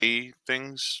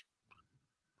things.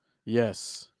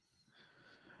 Yes.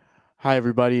 Hi,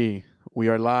 everybody. We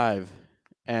are live.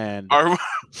 And Are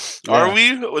are yeah,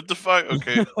 we? What the fuck?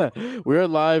 Okay. we are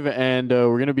live and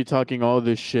we're going to be talking all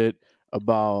this shit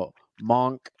about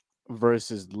Monk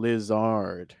versus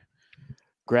Lizard.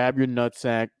 Grab your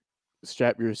nutsack,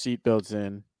 strap your seatbelts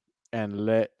in, and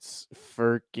let's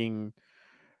fucking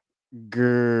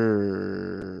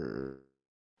grrr.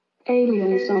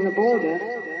 Aliens on the border.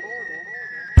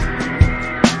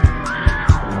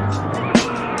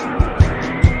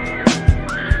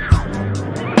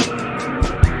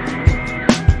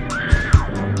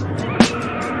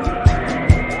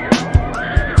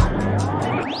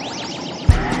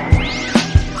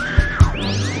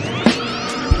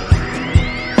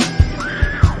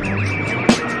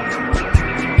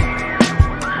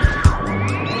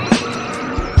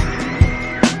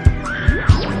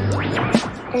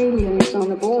 Aliens on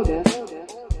the border.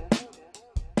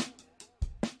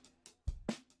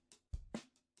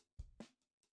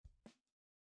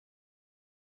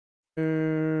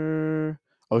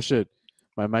 Oh shit,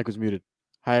 my mic was muted.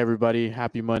 Hi, everybody.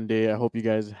 Happy Monday. I hope you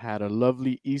guys had a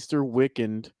lovely Easter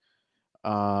weekend.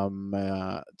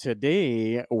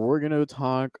 Today we're gonna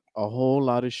talk a whole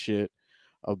lot of shit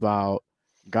about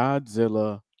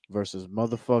Godzilla versus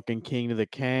motherfucking King of the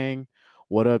Kang.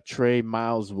 What up, Trey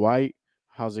Miles White?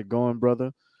 How's it going,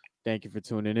 brother? Thank you for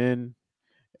tuning in,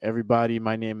 everybody.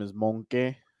 My name is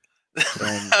Monke,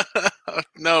 and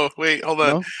No, wait, hold on.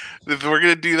 no, If we're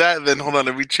gonna do that, then hold on.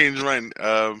 Let me change mine.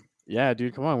 yeah,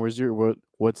 dude, come on. Where's your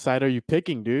what side are you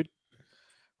picking, dude?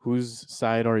 Whose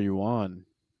side are you on?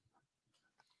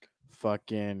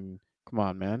 Fucking come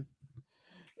on, man.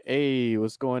 Hey,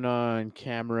 what's going on,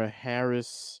 Camera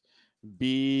Harris?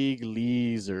 Big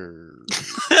Leezer.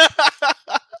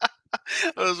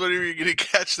 I was wondering if you're gonna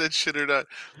catch that shit or not.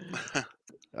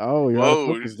 Oh, you're out of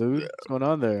Whoa, focus, dude. What's going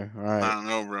on there? All I right. don't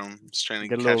know, bro. I'm just trying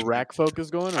Get a to little catch rack focus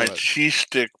going or my what? cheese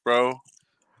stick, bro.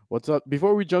 What's up?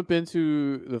 Before we jump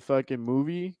into the fucking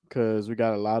movie, because we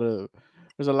got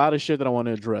there's a lot of shit that I want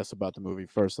to address about the movie,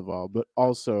 first of all. But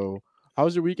also, how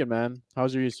was your weekend, man? How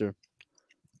was your Easter?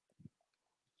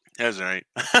 That's alright.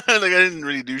 Like I didn't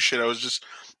really do shit. I was just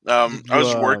Did I you,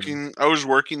 was working. I was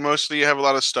working mostly. I have a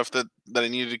lot of stuff that I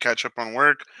needed to catch up on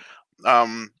work.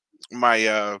 Um, my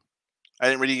I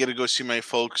didn't really get to go see my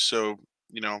folks, so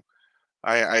you know,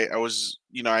 I was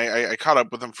I caught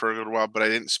up with them for a little while, but I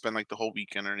didn't spend like the whole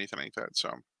weekend or anything like that.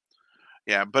 So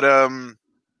yeah, but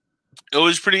it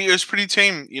was pretty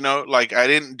tame. Like I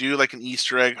didn't do like an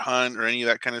Easter egg hunt or any of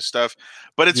that kind of stuff.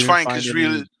 But it's you didn't fine find because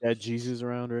really, any dead Jesus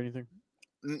around or anything?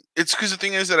 it's because the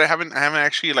thing is that I haven't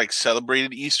actually like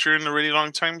celebrated Easter in a really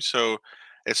long time, so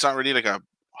it's not really like a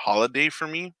holiday for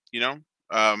me.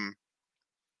 Um,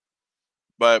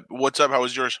 but what's up? How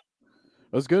was yours?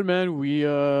 It was good, man.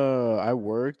 I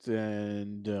worked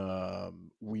and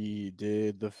we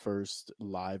did the first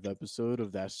live episode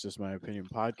of That's Just My Opinion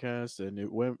podcast, and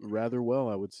it went rather well,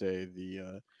 I would say.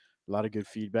 A lot of good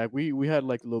feedback. We had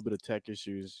like a little bit of tech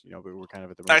issues, but we're kind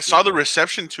of at the I mercy saw of the those.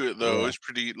 reception to it though. It Yeah. was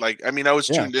pretty like I mean I was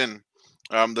Yeah. tuned in.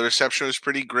 The reception was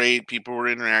pretty great. People were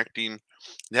interacting.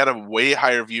 They had a way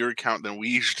higher viewer count than we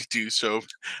usually do, so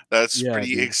that's Yeah,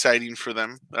 pretty dude. exciting for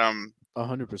them.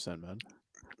 100%, man.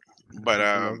 But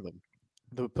People love them.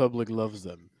 The public loves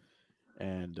them.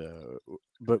 And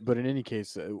but in any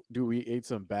case, dude, we ate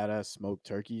some badass smoked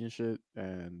turkey and shit,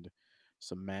 and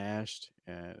some mashed,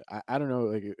 and I don't know,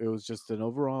 like it was just an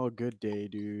overall good day,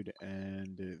 dude,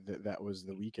 and that was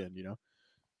the weekend, a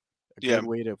yeah, good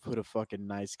way to put a fucking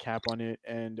nice cap on it.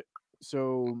 And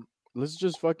so let's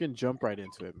just fucking jump right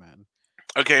into it, man.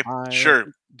 okay, I sure.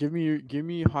 give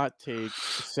me hot take,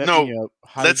 set No, me up.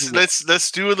 How did you let's watch? let's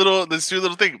let's do a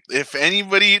little thing. If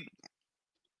anybody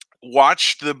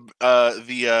watched the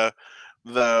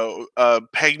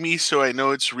Peg Me So I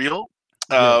Know It's Real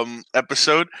Yeah,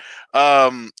 episode,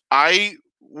 I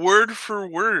word for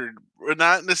word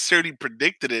not necessarily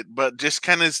predicted it, but just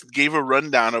kind of gave a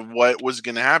rundown of what was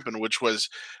going to happen, which was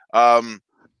um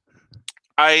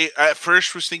I at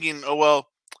first was thinking, oh well,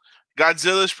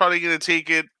 Godzilla's probably going to take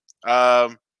it.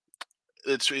 um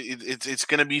it's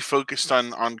going to be focused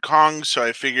on Kong, so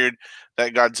I figured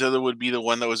that Godzilla would be the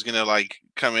one that was going to like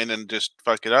come in and just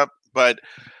fuck it up. But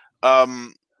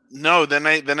um, no, then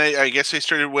I guess I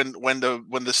started when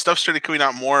the stuff started coming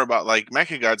out more about like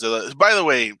Mechagodzilla. By the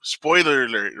way, spoiler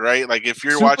alert, right? Like if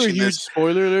you're super watching huge this,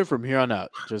 spoiler alert from here on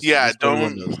out. yeah, Just so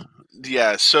everyone don't, knows.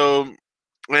 yeah. So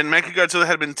when Mechagodzilla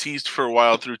had been teased for a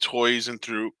while through toys and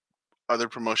through other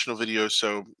promotional videos,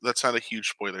 so that's not a huge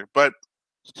spoiler. But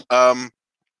um,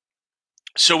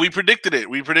 So we predicted it.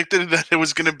 We predicted that it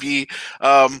was gonna be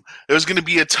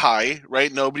a tie,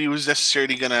 right? Nobody was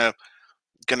necessarily gonna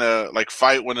like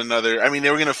fight one another. I mean, they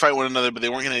were gonna fight one another, but they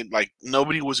weren't gonna like.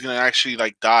 Nobody was gonna actually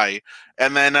like die.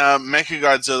 And then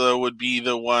Mechagodzilla would be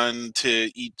the one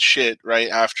to eat shit right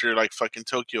after like fucking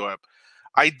Tokyo Up.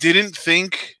 I didn't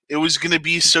think it was gonna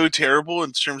be so terrible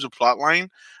in terms of plotline,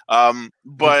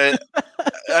 but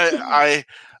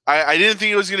I didn't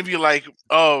think it was gonna be like,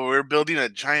 oh, we're building a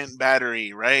giant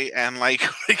battery, right? And like,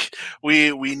 like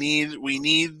we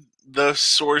need the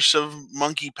source of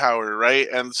monkey power, right?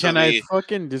 And so Can I they,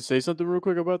 fucking just say something real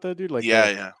quick about that, dude? Like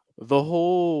yeah. the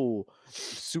whole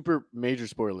super major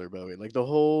spoiler, by the way. Like the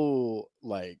whole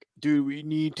like, dude, we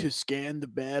need to scan the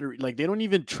battery. Like they don't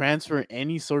even transfer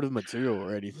any sort of material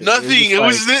or anything. Nothing. It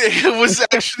was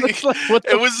actually It's like, what the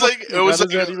fuck, it dude? was How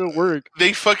does like that even work?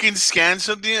 they fucking scanned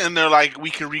something and they're like, we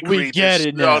can recreate get this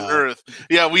it on now. Earth.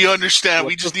 Yeah, we understand.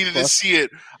 What We just the needed to fuck? see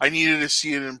it. I needed to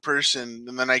see it in person,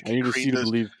 and then I I could need to create see to those.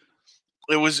 believe.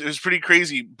 It was pretty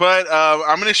crazy. But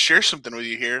I'm gonna share something with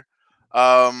you here.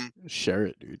 Share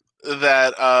it, dude.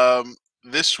 That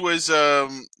this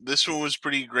one was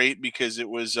pretty great because it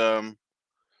was oh,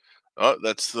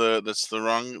 that's the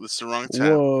wrong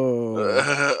tab.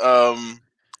 Whoa.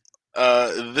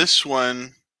 This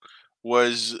one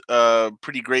was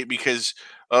pretty great because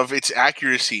of its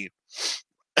accuracy.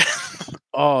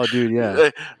 Oh, dude, yeah.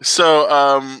 So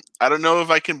I don't know if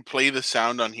I can play the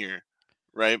sound on here,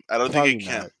 right? I don't Probably think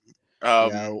I can.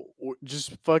 Yeah,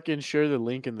 just fucking share the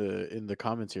link in the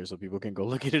comments here so people can go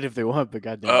look at it if they want. But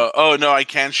goddamn, Oh no, I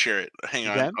can share it. Hang you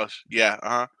on. can?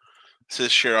 Yeah. It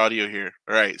says share audio here.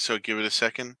 All right. So give it a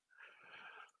second.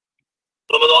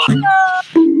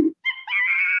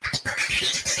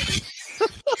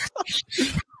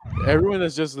 Everyone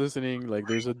that's just listening, like,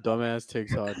 there's a dumbass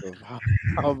TikTok of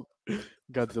how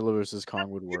Godzilla versus Kong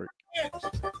would work.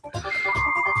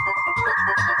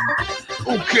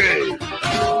 Okay.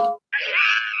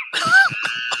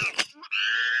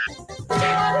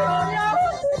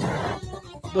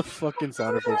 The fucking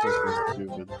sound effects are so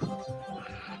stupid.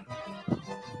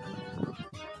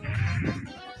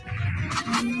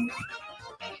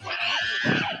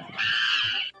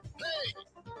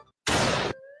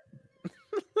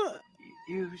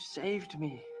 You saved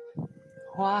me.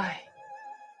 Why?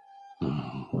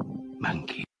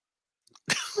 Monkey.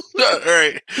 All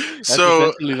right. That's So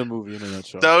essentially the movie in a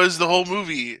nutshell. that was the whole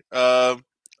movie. I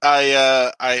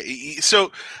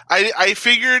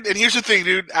figured, and here's the thing,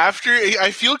 dude. After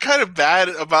I feel kind of bad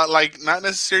about like not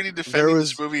necessarily defending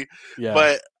this movie, Yeah.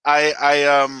 but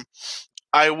I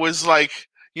was like,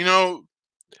 you know,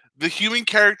 the human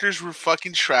characters were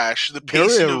fucking trash. The They were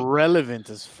pacing of,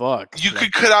 irrelevant as fuck. you Like,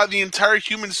 could cut out the entire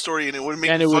human story and it would make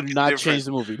and it would fucking not difference. change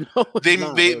the movie. No, it's They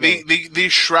not they, at they, all. they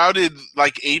shrouded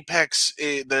like Apex,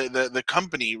 the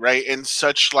company, right, in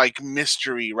such like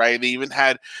mystery, right? They even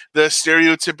had the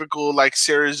stereotypical like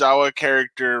Serizawa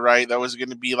character, right, that was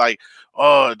going to be like,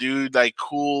 oh, dude, like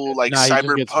cool, like Nah, he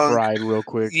just gets cyberpunk. fried real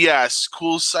quick. Yes,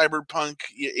 cool cyberpunk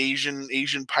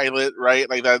Asian pilot, right?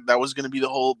 Like that was going to be the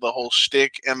whole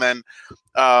shtick, and then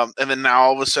now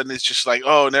all of a sudden it's just like,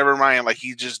 oh, never mind, like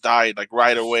he just died like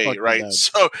right away, Fucking right? dead.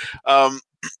 So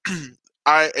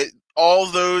all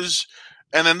those,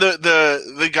 and then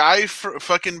the guy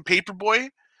fucking Paperboy.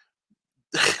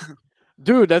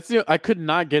 Dude, I could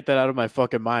not get that out of my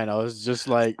fucking mind. I was just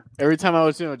like, every time I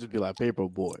was seeing it, I'd just be like,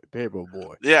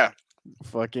 Paperboy. Yeah,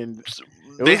 Fucking.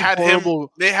 they had him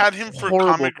for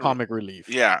horrible comic relief.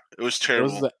 Yeah, it was It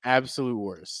terrible. was the absolute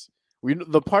worst.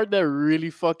 The part that really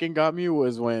fucking got me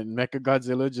was when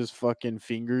Mechagodzilla just fucking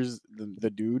fingers the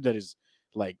dude that is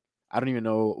like, I don't even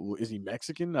know, is he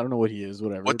Mexican? I don't know what he is,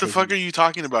 whatever. What the fuck are you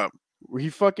talking about? He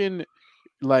fucking,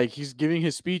 like, he's giving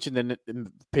his speech and then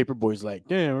Paperboy's like,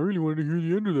 damn, I really wanted to hear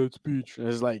the end of that speech. And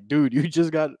it's like, dude, you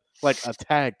just got like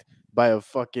attacked by a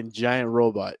fucking giant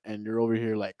robot and you're over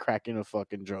here like cracking a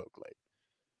fucking joke. Like,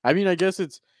 I mean, I guess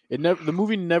the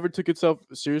movie never took itself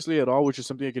seriously at all, which is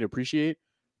something I can appreciate,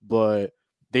 but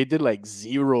they did like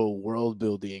zero world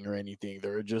building or anything. They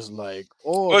were just like,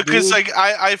 oh, because like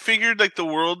I figured like the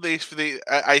world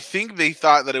I think they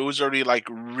thought that it was already like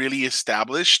really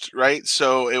established, right?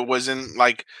 So it wasn't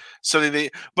like something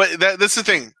but that's the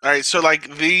thing. All right, so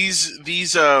like these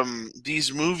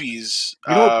movies,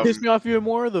 you know what pissed me off even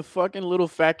more? The fucking little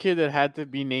fat kid that had to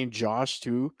be named Josh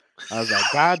too. I was like,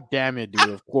 God damn it, dude!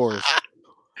 Of course.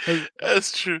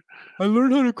 That's true. I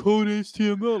learned how to code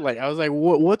HTML. Like, I was like,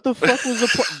 what the fuck was the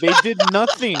point? They did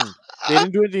nothing. They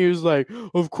didn't do anything. He was like,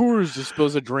 of course, just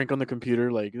spills a drink on the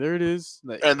computer. Like, there it is.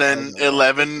 Like, and then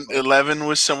 11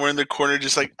 was somewhere in the corner,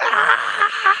 just like,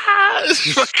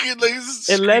 It's fucking like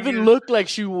 11 screaming. looked like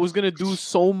she was gonna do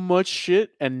so much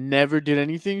shit and never did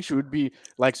anything. She would be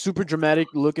like super dramatic,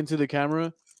 look into the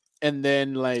camera, and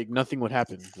then like nothing would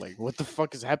happen. Like, what the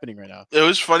fuck is happening right now? It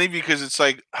was funny because it's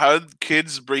like, how did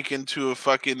kids break into a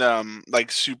fucking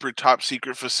like super top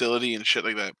secret facility and shit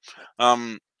like that?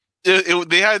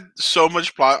 They had so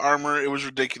much plot armor, it was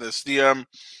ridiculous. The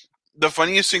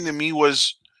funniest thing to me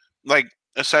was like,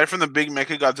 aside from the big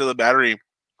Mecha Godzilla battery,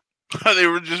 they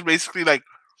were just basically like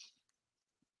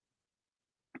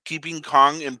keeping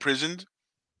Kong imprisoned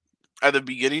at the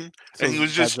beginning, So and he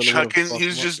was just Godzilla would've chucking, fucked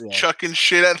him up, yeah. chucking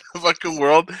shit at the fucking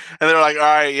world, and they were like, "All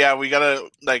right, yeah, we gotta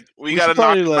We gotta should knock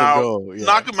probably him let him out, go.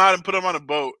 Yeah. and put him on a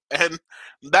boat." And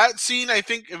that scene, I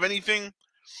think, if anything,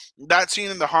 that scene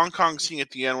and the Hong Kong scene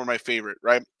at the end were my favorite.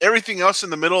 Right, everything else in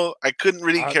the middle, I couldn't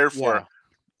really care for. Yeah.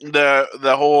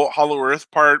 The whole Hollow Earth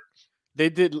part, They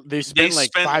they spent like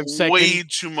spent 5 way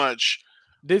seconds. too much.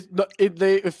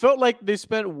 It felt like they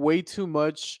spent way too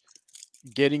much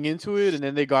getting into it, and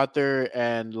then they got there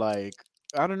and like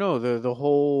I don't know, the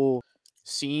whole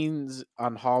scenes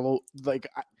on Hollow, like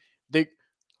they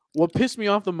what pissed me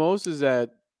off the most is that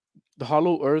the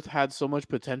Hollow Earth had so much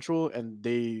potential and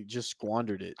they just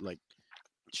squandered it. Like,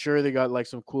 sure, they got like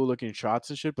some cool looking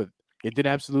shots and shit, but it did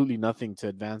absolutely nothing to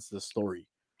advance the story.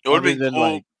 It would have Other been than cool.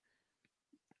 like,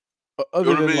 It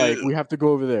would have been. we have to go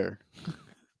over there.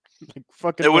 Like,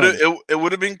 fucking It would have. run. It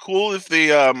would have been cool if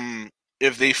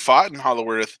they fought in Hollow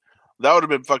Earth. That would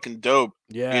have been fucking dope.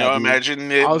 Yeah, dude.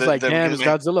 Imagine I was like, them damn, getting is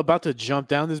Godzilla about to jump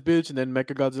down this bitch, and then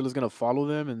Mecha Godzilla's gonna follow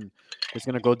them, and it's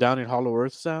gonna go down in Hollow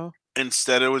Earth style?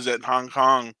 instead it was at Hong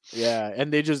Kong, Yeah,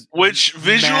 and they just which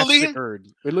visually, massacred.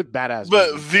 It looked badass,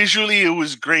 but visually. visually it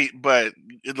was great. But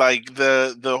like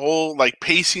the whole like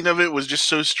pacing of it was just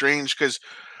so strange because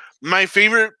my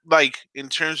favorite, like in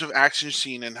terms of action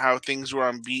scene and how things were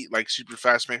on beat, like super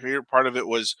fast. My favorite part of it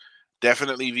was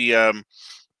definitely the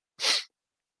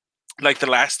like the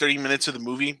last 30 minutes of the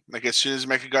movie. Like as soon as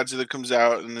Mechagodzilla comes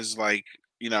out and is like,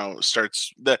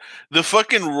 starts the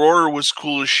fucking roar was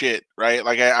cool as shit, right?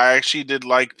 Like I actually did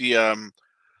like the way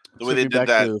Took they me did back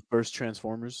that. to the first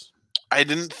Transformers. I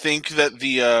didn't think that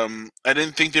I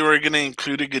didn't think they were going to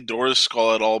include a Ghidorah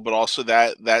skull at all, but also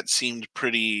that seemed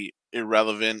pretty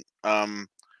irrelevant.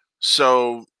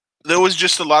 So there was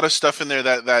just a lot of stuff in there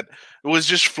that it was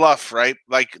just fluff, right?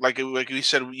 Like we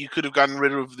said, you could have gotten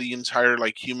rid of the entire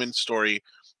like human story,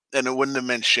 and it wouldn't have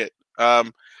meant shit.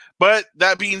 But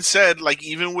that being said, like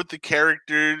even with the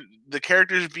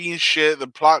characters being shit, the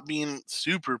plot being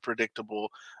super predictable,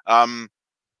 the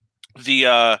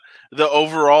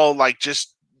overall like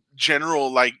just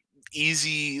general like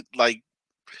easy like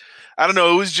I don't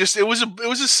know. It was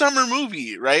a summer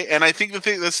movie, right? And I think the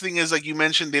thing is, like you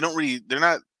mentioned, they're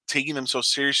not taking them so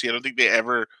seriously. I don't think they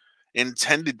ever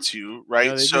intended to, right?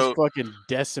 No, they just So fucking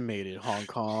decimated Hong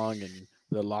Kong, and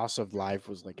the loss of life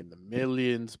was like in the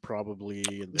millions, probably,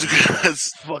 and they're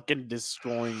just like fucking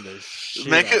destroying the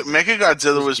shit out of it. Mecha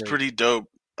Godzilla was great. pretty dope.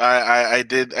 I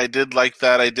did like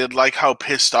that. I did like how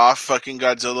pissed off fucking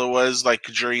Godzilla was, like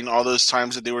during all those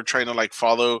times that they were trying to like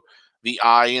follow the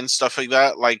eye and stuff like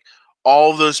that. Like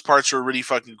all of those parts were really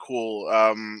fucking cool.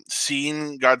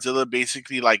 Seeing Godzilla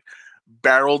basically like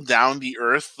barrel down the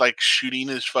earth, like shooting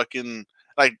his fucking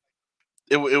like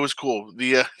it was cool.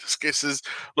 This guy says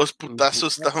los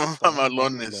putazos estaban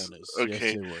mamalones. Yes,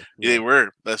 Okay, they were. they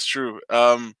were. That's true.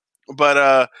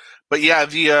 But yeah,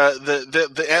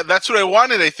 that's what I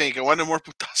wanted. I think I wanted more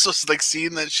putazos, like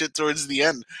seeing that shit towards the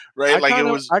end, right?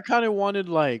 I kind of wanted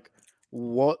like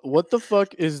what the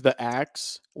fuck is the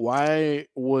axe? Why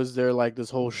was there like this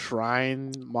whole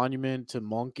shrine monument to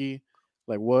Monkey?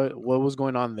 Like what was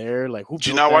going on there? Like who Did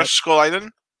you built not that? watch Skull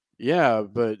Island? Yeah,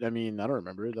 but I mean, I don't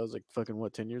remember it. That was like fucking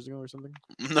what, 10 years ago or something?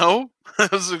 No,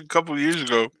 that was a couple years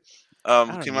ago. I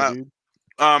don't Came know, out. dude.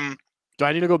 Um, Do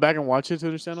I need to go back and watch it to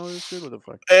understand all this shit? What the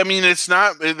fuck? I mean, it's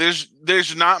not.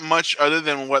 There's not much other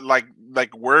than what like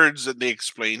words that they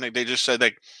explain. Like they just said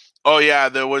like, oh yeah,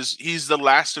 he's the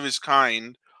last of his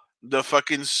kind. The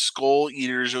fucking skull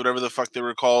eaters or whatever the fuck they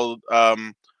were called.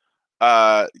 Killed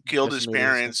his Decimated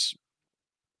parents,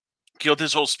 killed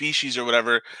his whole species or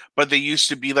whatever. But they used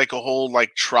to be like a whole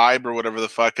like tribe or whatever the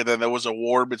fuck. And then there was a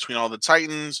war between all the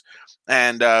Titans,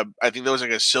 and I think there was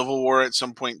like a civil war at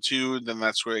some point too. Then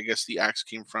that's where I guess the axe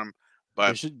came from.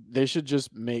 But they should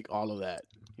just make all of that.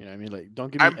 You know what I mean? Like,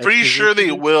 don't give me. I'm pretty sure they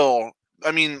exposition. will.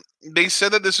 I mean, they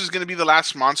said that this is going to be the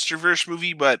last MonsterVerse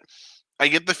movie, but I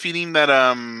get the feeling that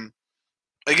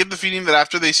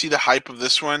after they see the hype of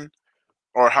this one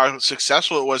or how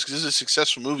successful it was, because this is a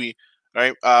successful movie,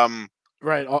 right?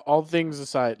 Right. All things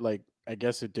aside, like I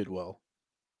guess it did well.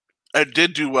 It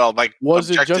did do well, like Was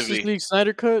it Justice objectively. League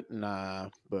Snyder Cut? Nah,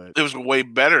 but It was way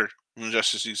better than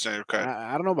Justice League Snyder Cut.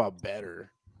 I don't know about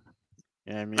better.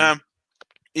 You know what I mean?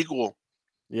 Equal,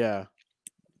 Yeah.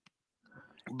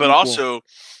 but Equal. also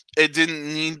it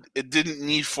didn't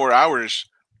need 4 hours.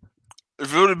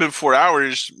 If it would have been 4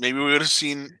 hours, maybe we would have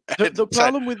seen The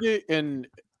problem with it, and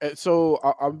so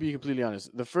I'll be completely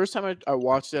honest. The first time I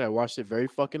watched it very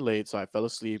fucking late, so I fell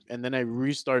asleep, and then I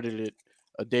restarted it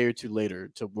a day or two later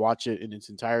to watch it in its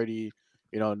entirety.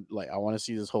 You know, like I want to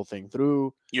see this whole thing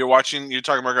through. You're talking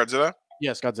about Godzilla?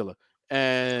 Yes, Godzilla.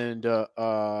 And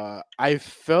I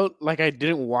felt like I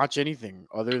didn't watch anything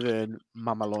other than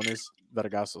Mamalones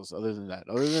Vergasos. Other than that,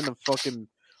 other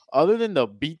than the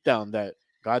beatdown that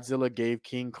Godzilla gave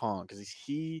King Kong, because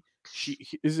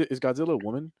is Godzilla a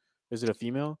woman? Is it a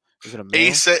female? Is it a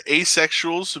male?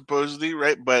 Asexual, supposedly,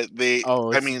 right? But they,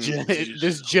 Oh, I mean,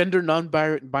 this gender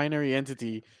non-binary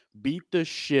entity beat the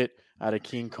shit out of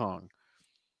King Kong.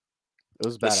 It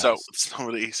was that's badass. not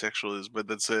what asexual is, but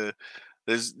okay,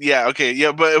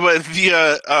 yeah, but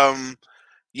the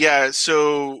yeah,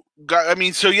 so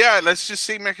yeah, let's just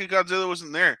say Mechagodzilla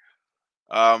wasn't there.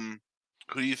 Who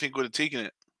do you think would have taken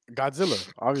it?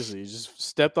 Godzilla, obviously, he just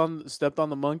stepped on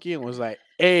the monkey and was like,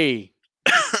 "Hey,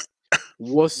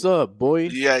 what's up, boy?"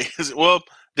 Yeah, well,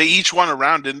 they each won a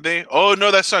round, didn't they? Oh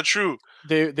no, that's not true.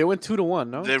 They went 2-1.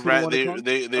 No, They 2-1 ran. to Kong?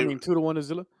 I mean 2-1 to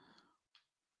Zilla.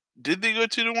 Did they go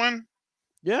 2-1?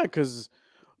 Yeah, because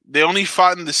they only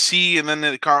fought in the sea and then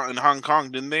in Hong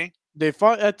Kong, didn't they? They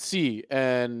fought at sea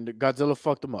and Godzilla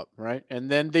fucked them up, right? And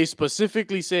then they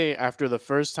specifically say after the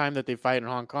first time that they fight in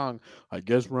Hong Kong, I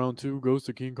guess round 2 goes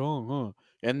to King Kong, huh?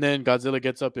 And then Godzilla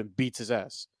gets up and beats his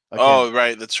ass. Again. Oh,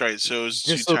 right, that's right. So it was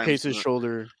dislocates his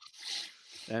shoulder.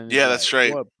 And yeah, that's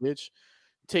right. What, bitch?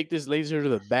 Take this laser to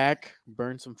the back,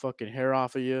 burn some fucking hair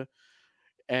off of you.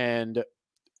 And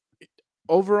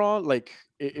overall, like,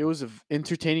 it was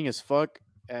entertaining as fuck.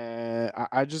 And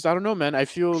I don't know, man. I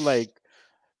feel like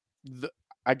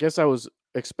I guess I was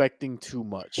expecting too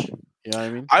much. You know what I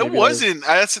mean? I wasn't.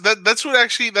 That's what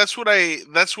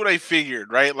I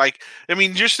figured, right? Like, I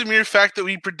mean, just the mere fact that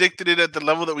we predicted it at the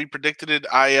level that we predicted it,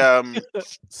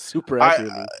 super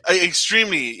accurately.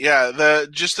 Extremely, yeah.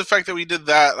 The fact that we did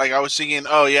that, like, I was thinking,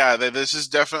 oh yeah, this is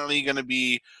definitely going to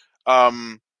be,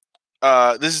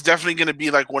 this is definitely going to be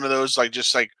like one of those like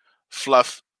just like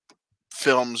fluff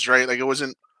films, right? Like, it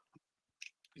wasn't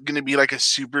going to be like a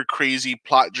super crazy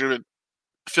plot driven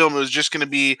film. It was just going to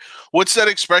be, what's that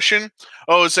expression?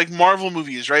 Oh, it's like Marvel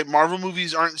movies, right? Marvel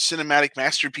movies aren't cinematic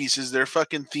masterpieces, they're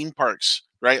fucking theme parks,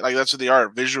 right? Like, that's what they are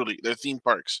visually. They're theme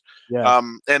parks. Yeah.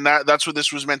 And that's what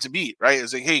this was meant to be, right?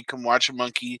 It's like, hey, come watch a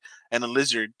monkey and a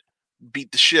lizard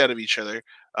beat the shit out of each other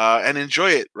and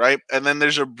enjoy it, right? And then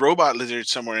there's a robot lizard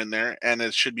somewhere in there, and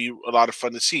it should be a lot of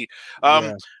fun to see.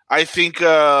 I think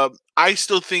I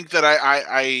still think that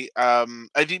I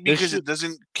think because it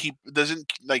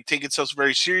doesn't like take itself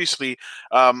very seriously.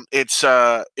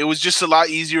 It was just a lot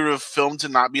easier of film to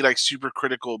not be like super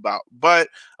critical about. But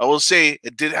I will say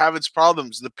it did have its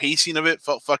problems. The pacing of it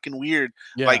felt fucking weird.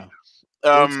 Yeah. Like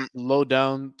slow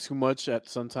down too much at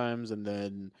sometimes, and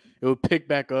then it would pick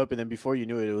back up, and then before you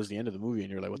knew it, it was the end of the movie, and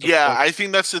you're like, "What the fuck?" I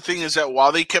think that's the thing, is that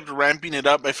while they kept ramping it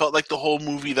up, I felt like the whole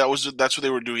movie that's what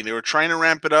they were doing. They were trying to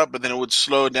ramp it up, but then it would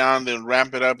slow down, then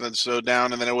ramp it up, then slow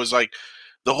down, and then it was like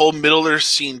the whole Middle Earth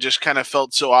scene just kind of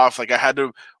felt so off. Like, I had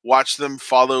to watch them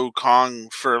follow Kong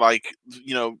for like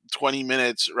 20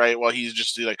 minutes, right? While he's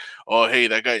just like, oh hey,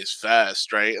 that guy is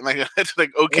fast, right? And like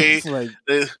like okay, like,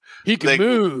 he can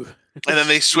move. And then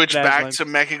they switch back to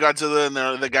Mechagodzilla,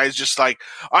 and the guy's just like,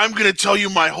 I'm going to tell you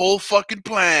my whole fucking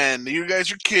plan. You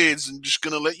guys are kids. I'm just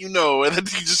going to let you know. And then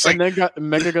he just like... And then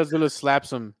Mechagodzilla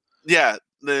slaps him. Yeah.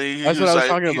 That's what I was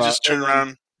talking about. He just turned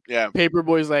around. Yeah.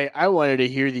 Paperboy's like, I wanted to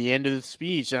hear the end of the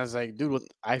speech. And I was like, dude,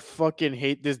 I fucking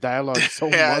hate this dialogue so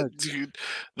much. Dude.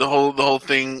 The whole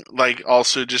thing, like,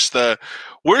 also just the...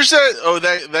 Where's that... Oh,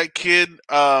 that kid...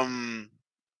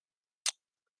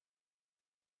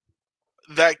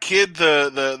 That kid,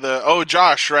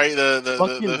 Josh, right?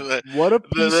 What a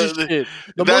piece of shit!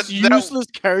 The most useless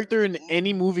character in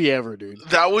any movie ever, dude.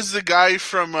 That was the guy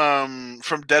from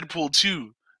Deadpool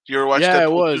 2. You ever watched? Yeah, Deadpool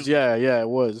it was. 2? Yeah, it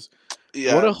was.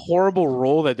 Yeah. What a horrible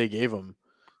role that they gave him.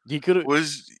 He could have.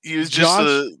 He was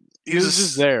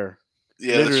just there.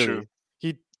 Yeah, literally.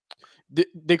 That's true.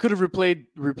 They could have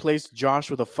replaced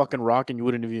Josh with a fucking rock, and you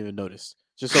wouldn't have even noticed.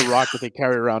 Just a rock that they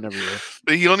carry around everywhere.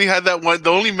 But he only had that one. The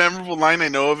only memorable line I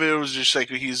know of it was just like,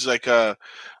 he's like, I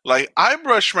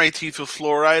brush my teeth with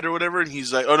fluoride or whatever, and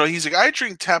he's like, oh no, he's like, I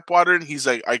drink tap water, and he's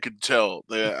like, I could tell.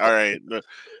 All right,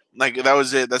 like, that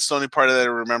was it. That's the only part of that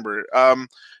I remember.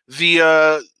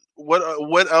 The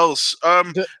what else?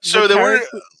 So The there were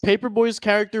character, Paperboy's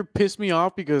character pissed me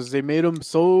off because they made him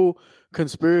so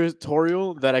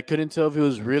conspiratorial that I couldn't tell if he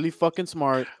was really fucking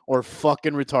smart or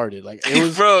fucking retarded. Like it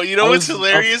was, bro. You I know what's was a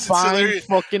hilarious? It's fine hilarious.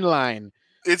 fucking line.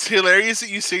 It's hilarious that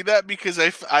you say that because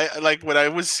I like when I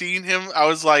was seeing him, I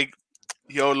was like,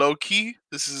 "Yo, low key,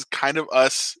 this is kind of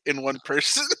us in one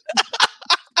person."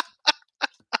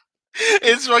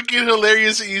 It's fucking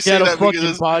hilarious that you He say had a that fucking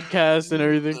because podcast and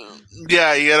everything.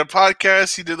 yeah, he had a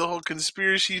podcast. He did the whole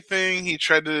conspiracy thing. He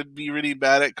tried to be really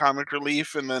bad at comic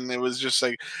relief, and then it was just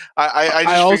like I I just figured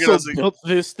I also was like, built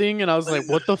this thing, and I was like,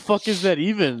 "What the fuck is that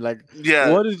even? Like, yeah,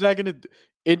 what is that gonna do?"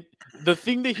 It the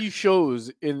thing that he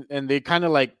shows in, and they kind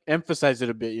of like emphasize it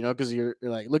a bit, because you're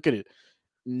like, look at it,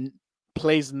 n-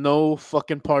 plays no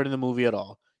fucking part in the movie at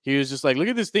all. He was just like, look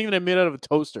at this thing that I made out of a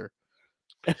toaster.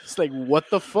 It's like, what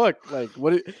the fuck? Like,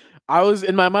 I was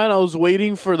in my mind, I was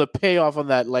waiting for the payoff on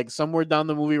that, like somewhere down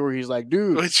the movie where he's like,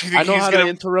 dude, what you I think know he's how to gonna?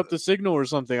 interrupt the signal or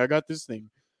something. I got this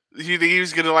thing. You think he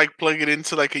was gonna like plug it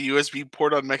into like a USB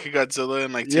port on Mechagodzilla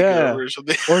and like take it Yeah. over or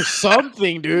something? Or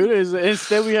something, dude.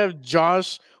 Instead, we have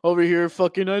Josh over here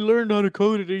fucking, I learned how to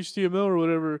code at HTML or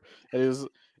whatever.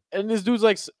 And this dude's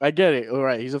like, I get it. All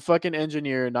right. He's a fucking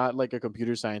engineer, not like a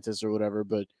computer scientist or whatever.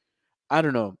 But I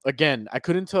don't know. Again, I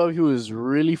couldn't tell if he was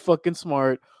really fucking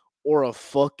smart or a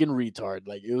fucking retard.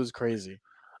 Like, it was crazy.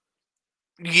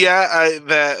 Yeah,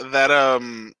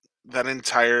 that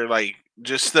entire like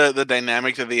just the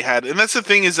dynamic that they had, and that's the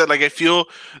thing is that like I feel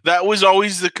that was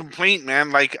always the complaint,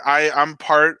 man. Like I'm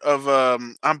part of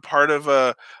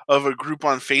a group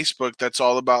on Facebook that's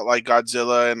all about like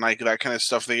Godzilla and like that kind of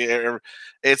stuff.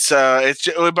 It's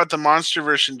about the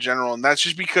MonsterVerse in general, and that's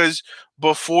just because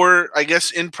before I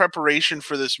guess in preparation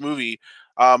for this movie,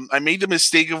 I made the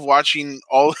mistake of watching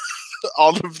all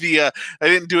all of the I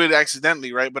didn't do it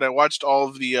accidentally, right? But I watched all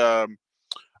of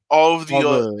All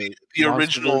the the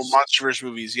original MonsterVerse. MonsterVerse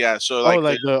movies. Yeah, so Oh, like the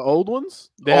like the old ones?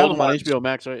 They have old them on ones. HBO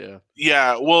Max, right? Yeah.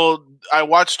 Yeah, well, I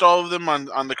watched all of them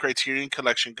on the Criterion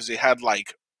Collection because they had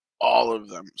like all of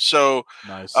them. So,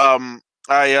 Nice.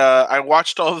 I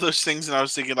watched all of those things and I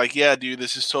was thinking like, yeah, dude,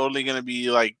 this is totally gonna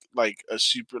be like a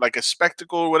super like a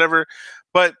spectacle or whatever.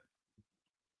 But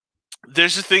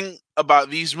there's a thing about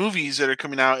these movies that are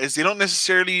coming out is they don't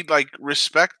necessarily like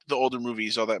respect the older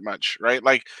movies all that much, right?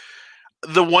 Like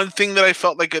the one thing that I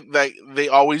felt like that they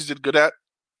always did good at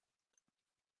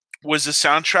was the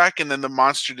soundtrack and then the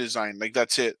monster design. Like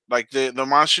that's it. Like the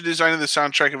monster design and the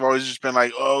soundtrack have always just been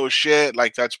like, oh shit,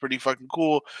 like that's pretty fucking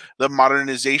cool. The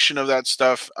modernization of that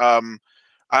stuff.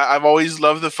 I've always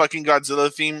loved the fucking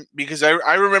Godzilla theme because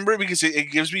I remember it because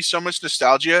it gives me so much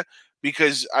nostalgia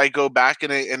because I go back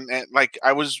and like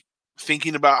I was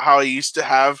thinking about how I used to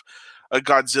have a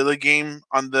Godzilla game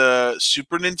on the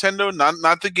Super Nintendo,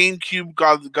 not the GameCube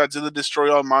Godzilla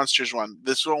Destroy All Monsters one.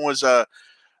 This one was a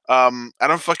I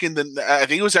don't fucking. I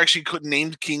think it was actually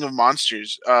named King of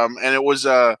Monsters. And it was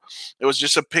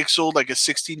just a pixel, like a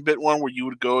 16-bit one, where you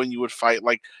would go and you would fight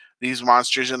like these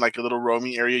monsters in like a little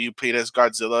roaming area. You played as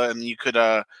Godzilla, and you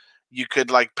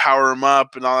could like power them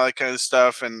up and all that kind of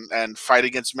stuff, and fight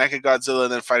against Mecha Godzilla,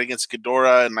 and then fight against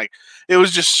Ghidorah, and like it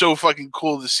was just so fucking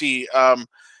cool to see.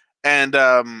 And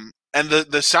the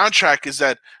soundtrack is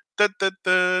that I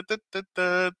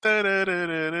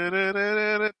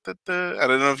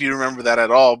don't know if you remember that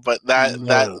at all, but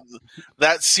No.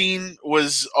 that scene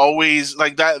was always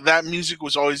like that music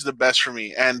was always the best for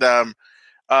me, and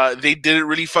they did it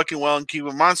really fucking well in King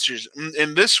of Monsters.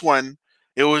 In this one,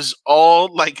 it was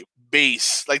all like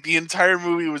bass, like the entire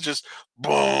movie was just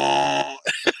boom,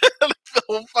 the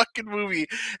whole fucking movie,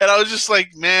 and I was just like,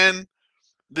 man,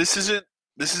 this isn't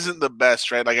the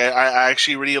best, right? Like I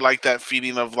actually really like that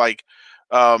feeling of like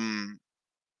um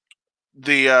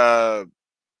the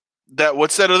that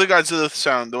what's that other Godzilla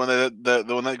sound? The one the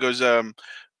one that goes dun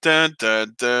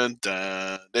dun dun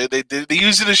dun. They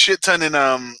use it a shit ton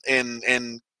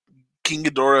in King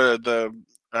Ghidorah,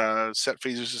 the set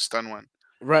phasers to stun one.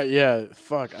 Right, yeah.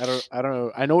 Fuck. I don't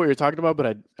know. I know what you're talking about,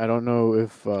 but I don't know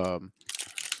if I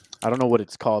don't know what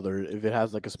it's called or if it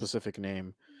has like a specific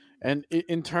name. And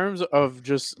in terms of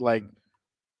just like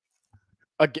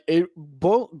it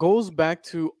goes back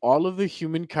to all of the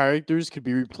human characters could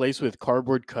be replaced with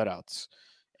cardboard cutouts,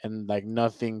 and like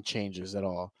nothing changes at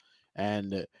all.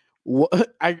 And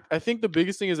I think the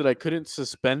biggest thing is that I couldn't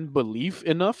suspend belief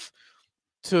enough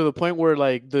to the point where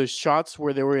like the shots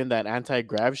where they were in that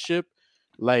anti-grav ship,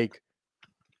 like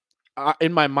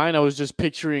in my mind I was just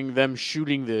picturing them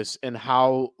shooting this and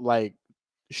how like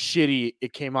shitty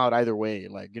it came out either way.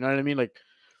 Like, you know what I mean? Like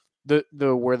the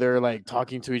where they're like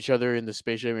talking to each other in the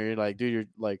spaceship and you're like, dude, you're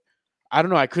like, I don't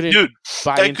know. I couldn't Dude,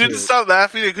 buy I into couldn't it. stop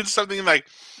laughing. I couldn't stop thinking like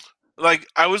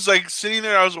I was like sitting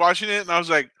there, I was watching it, and I was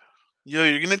like, "Yo,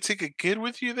 you're gonna take a kid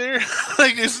with you there?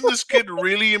 Like, isn't this kid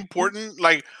really important?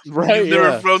 Like, Right? you've never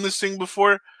Yeah. flown this thing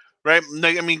before, right?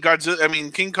 Like, I mean, Godzilla. I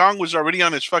mean, King Kong was already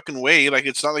on his fucking way. Like,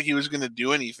 it's not like he was gonna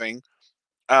do anything.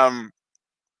 Um,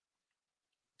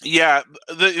 yeah.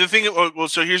 The thing. Well,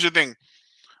 so here's the thing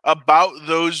about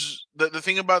those. The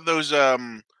thing about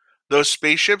those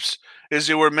spaceships is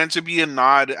they were meant to be a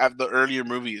nod at the earlier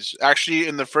movies. Actually,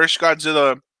 in the first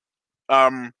Godzilla,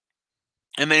 um,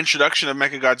 in the introduction of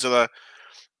Mechagodzilla,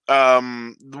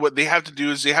 what they have to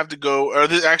do is they have to go, or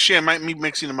actually I might be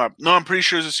mixing them up. No, I'm pretty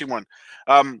sure it's the same one.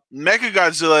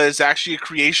 Mechagodzilla is actually a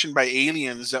creation by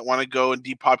aliens that want to go and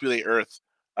depopulate Earth.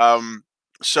 um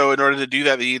so in order to do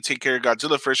that, they need to take care of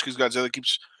Godzilla first, because Godzilla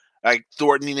keeps like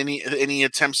thwarting any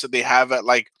attempts that they have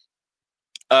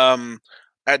um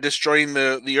at destroying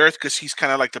the Earth, because he's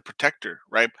kind of like the protector,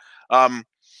 right?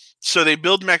 So they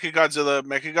build Mechagodzilla.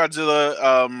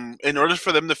 In order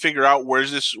for them to figure out where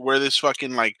this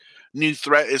fucking like new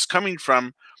threat is coming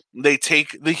from, they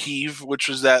take the Heave, which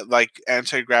was that like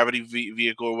anti-gravity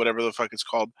vehicle or whatever the fuck it's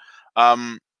called.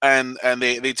 And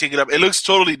they take it up. It looks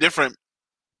totally different,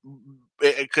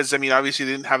 because I mean, obviously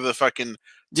they didn't have the fucking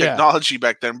Yeah. technology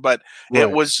back then, but Right.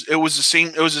 it was the same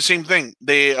thing. It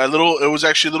was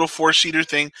actually a little 4-seater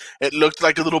thing. It looked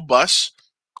like a little bus,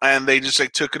 and they just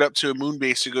like took it up to a moon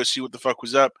base to go see what the fuck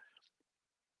was up.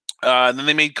 And then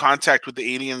they made contact with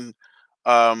the alien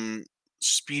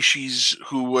species,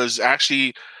 who was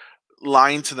actually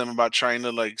lying to them about trying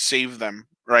to like save them,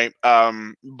 right?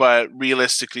 But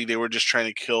realistically, they were just trying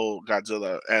to kill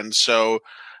Godzilla, and so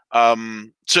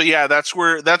yeah, that's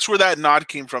where that nod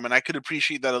came from, and I could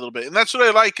appreciate that a little bit. And that's what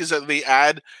I like, is that they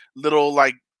add little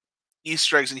like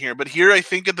Easter eggs in here. But here, I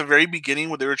think at the very beginning,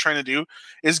 what they were trying to do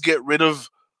is get rid of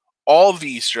all the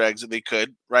Easter eggs that they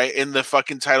could, right, in the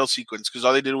fucking title sequence, because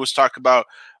all they did was talk about,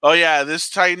 oh yeah, this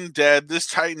Titan dead, this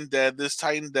Titan dead, this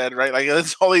Titan dead, right? Like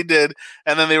that's all they did,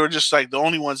 and then they were just like, the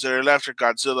only ones that are left are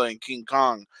Godzilla and King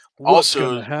Kong. What's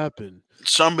Also, gonna happen?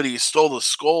 somebody stole the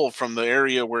skull from the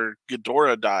area where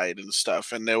Ghidorah died and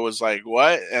stuff, and it was like,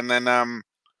 what? And then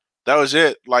that was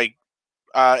it. Like,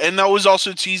 and that was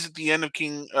also teased at the end of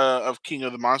King of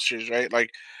the Monsters, right? Like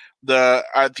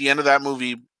at the end of that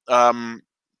movie,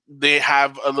 they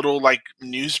have a little like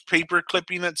newspaper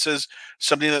clipping that says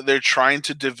something that they're trying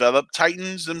to develop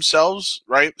Titans themselves,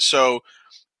 right? So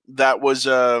that was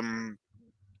kind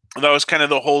of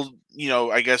the whole,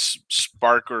 I guess,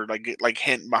 spark or like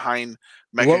hint behind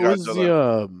What was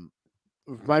Mechagodzilla. the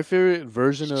my favorite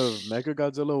version of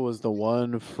Mechagodzilla was the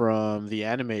one from the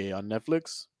anime on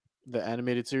Netflix, the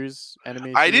animated series. I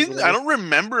Whatever. don't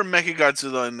remember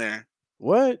Mechagodzilla in there.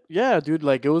 What? Yeah, dude.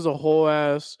 Like it was a whole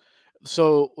ass.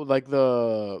 So like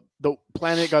the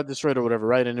planet got destroyed or whatever,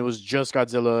 right? And it was just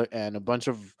Godzilla and a bunch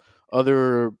of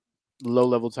other low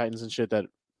level titans and shit that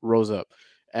rose up,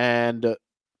 and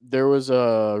there was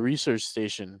a research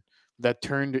station that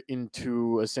turned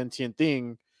into a sentient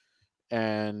thing,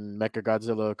 and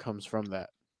Mechagodzilla comes from that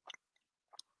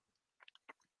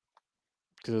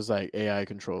because it's like AI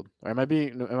controlled. Or am I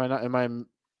being? Am I not? Am I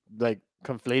like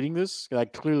conflating this? I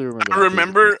clearly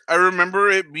remember. I remember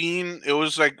it being. It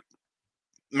was like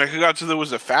Mechagodzilla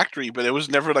was a factory, but it was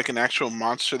never like an actual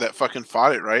monster that fucking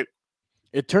fought it, right?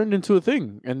 It turned into a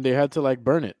thing, and they had to like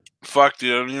burn it. Fuck,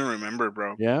 dude, I don't even remember,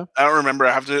 bro. Yeah, I don't remember.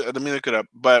 I have to let me look it up.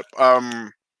 But I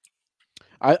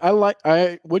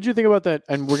what do you think about that?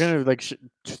 And we're gonna like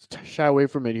shy away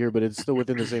from it here, but it's still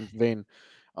within the same vein.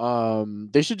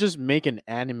 They should just make an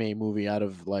anime movie out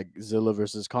of like Zilla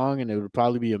versus Kong, and it would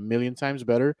probably be a million times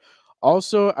better.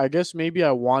 Also, I guess maybe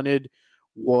I wanted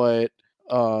what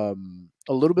a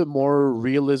little bit more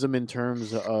realism in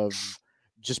terms of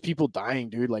just people dying,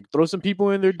 dude. Like throw some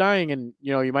people in there dying, and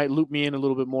you might loop me in a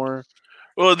little bit more.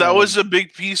 well, that was a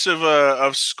big piece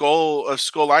of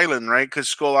Skull Island, right? Because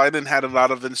Skull Island had a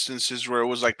lot of instances where it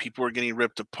was like people were getting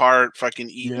ripped apart, fucking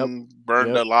eaten,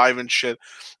 burned alive, and shit.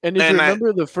 And if you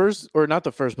remember the first, or not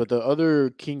the first, but the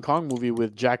other King Kong movie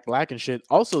with Jack Black and shit,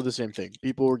 also the same thing.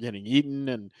 People were getting eaten,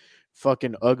 and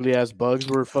fucking ugly ass bugs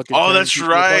were fucking. Oh, that's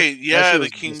right. Yeah, the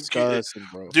King. Disgusting,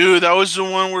 bro. Dude, that was the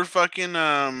one where fucking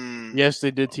Yes,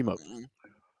 they did team up.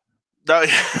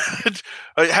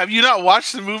 Have you not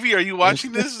watched the movie? Are you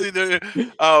watching this? I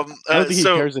don't think he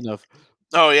cares enough.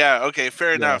 Oh yeah, okay,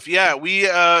 fair enough. Yeah, we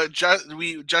Justin,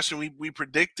 we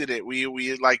predicted it.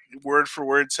 We like word for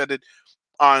word said it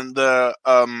on the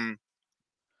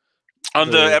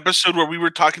episode where we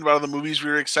were talking about all the movies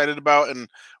we were excited about, and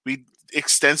we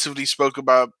extensively spoke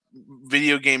about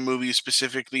video game movies,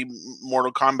 specifically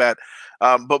Mortal Kombat.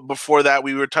 But before that,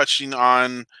 we were touching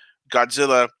on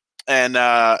Godzilla, and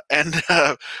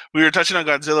we were touching on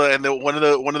Godzilla, and one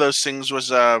of those things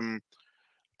was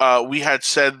we had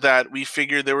said that we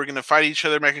figured they were going to fight each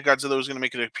other. Mechagodzilla was going to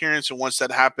make an appearance, and once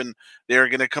that happened, they were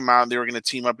going to come out and they were going to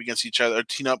team up against each other, or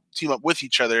team up with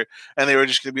each other, and they were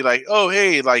just going to be like, "Oh,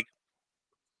 hey, like,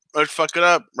 let's fuck it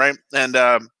up," right? And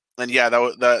yeah,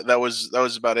 that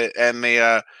was about it. And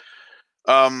they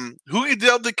who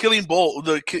dealt the killing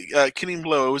killing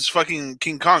blow? It was fucking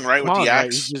King Kong, right? With Kong, the right?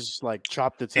 axe, He just like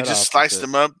chopped its he head just off. sliced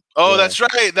him up. Oh, Yeah. that's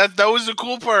right. That was the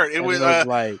cool part. It And was it was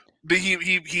like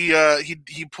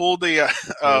he pulled a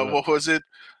what was it?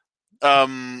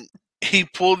 He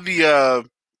pulled the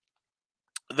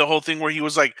whole thing where he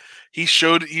was like he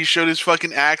showed his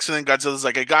fucking axe, and then Godzilla's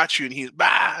like, "I got you," and he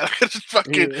just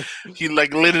fucking he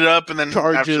like lit it up, and then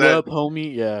charge after it that, up,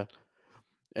 homie. Yeah.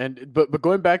 And but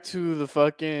going back to the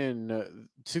fucking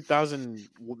 2000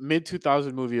 mid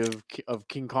 2000 movie of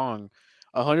King Kong,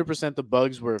 100% the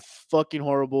bugs were fucking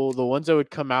horrible. The ones that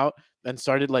would come out and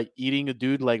started like eating a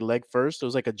dude like leg first, it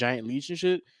was like a giant leech and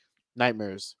shit.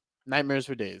 Nightmares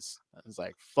for days. It's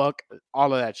like fuck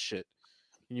all of that shit.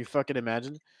 Can you fucking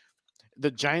imagine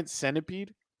the giant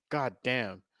centipede? God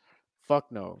damn,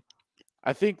 fuck no.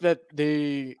 I think that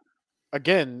they,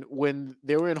 again, when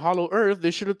they were in Hollow Earth, they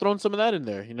should have thrown some of that in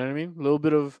there. You know what I mean? A little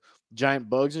bit of giant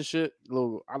bugs and shit. A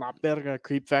little a la verga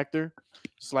creep factor.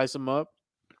 Slice them up.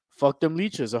 Fuck them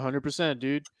leeches, 100%,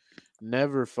 dude.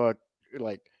 Never fuck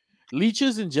like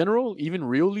leeches in general, even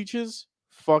real leeches.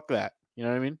 Fuck that. You know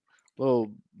what I mean? Little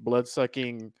blood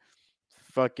sucking,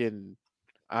 fucking.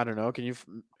 I don't know. Can you?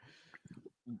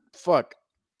 Fuck.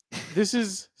 This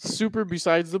is super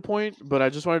besides the point, but I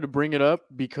just wanted to bring it up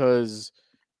because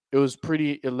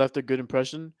it left a good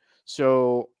impression.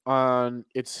 So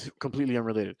it's completely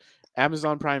unrelated.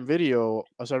 Amazon Prime Video,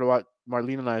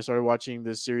 Marlene and I started watching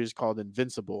this series called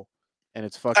Invincible, and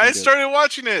it's fucking I good. started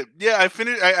watching it. Yeah, I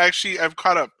finished. I've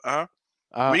caught up.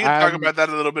 We can talk about that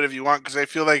a little bit if you want, because I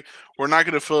feel like we're not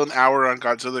going to fill an hour on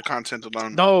Godzilla content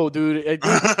alone. No, dude.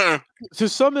 To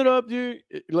sum it up, dude,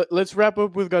 let's wrap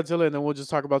up with Godzilla, and then we'll just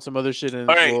talk about some other shit. And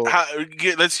all right,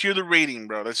 let's hear the rating,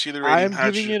 bro. Let's hear the rating.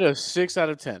 I'm giving it a 6 out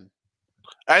of 10.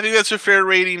 I think that's a fair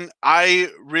rating. I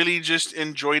really just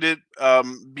enjoyed it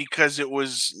because it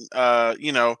was,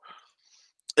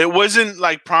 it wasn't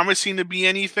like promising to be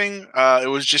anything. It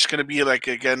was just going to be like,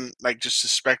 again, like just a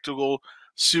spectacle.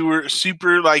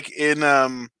 Super like in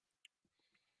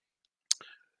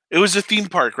it was a theme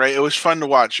park, right? It was fun to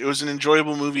watch. It was an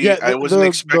enjoyable movie. Yeah, I wasn't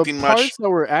expecting the much. parts that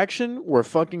were action were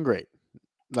fucking great.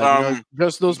 Like,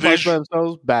 just those parts by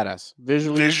themselves, badass.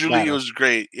 Visually, badass. It was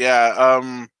great.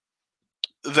 Yeah.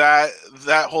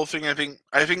 That whole thing, I think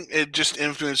it just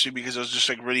influenced me because I was just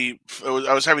like really,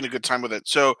 I was having a good time with it.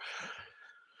 So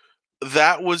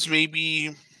that was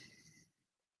maybe,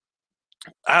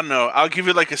 I don't know. I'll give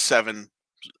it like a 7,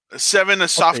 a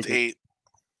soft 8.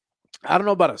 I don't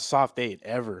know about a soft 8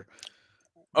 ever.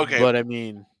 Okay, but I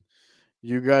mean,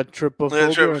 you got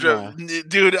trypophobia,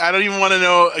 dude. I don't even want to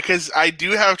know because I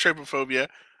do have trypophobia.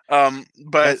 But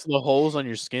that's the holes on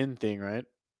your skin thing, right?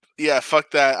 Yeah, fuck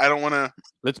that. I don't want to.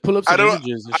 Let's pull up some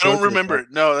images. I don't remember.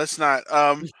 No, that's not.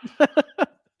 I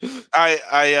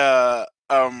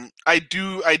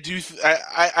do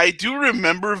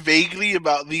remember vaguely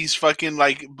about these fucking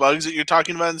like bugs that you're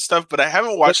talking about and stuff, but I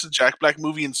haven't watched the Jack Black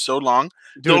movie in so long.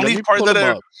 Dude, the only part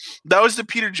that was the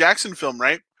Peter Jackson film,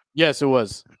 right? Yes, it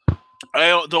was.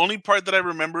 The only part that I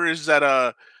remember is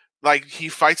that like he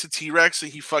fights a T-Rex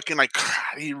and he fucking like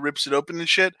he rips it open and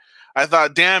shit. I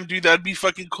thought, damn, dude, that'd be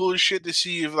fucking cool as shit to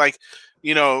see if like,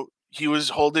 he was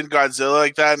holding Godzilla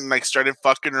like that and like started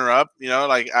fucking her up,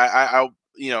 like I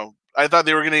thought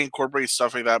they were going to incorporate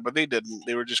stuff like that, but they didn't.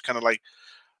 They were just kind of like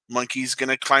monkeys going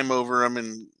to climb over him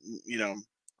and,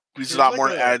 he's a lot more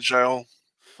agile.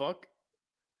 Fuck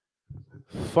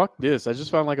this. I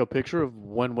just found like a picture of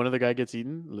when one of the guy gets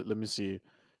eaten. Let me see.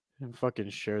 And fucking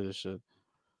share this shit.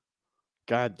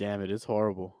 God damn it. It's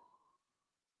horrible.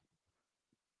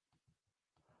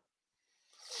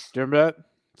 Do you remember that?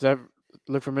 Does that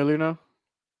look familiar now?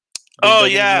 Oh,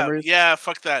 yeah. Yeah,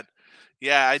 fuck that.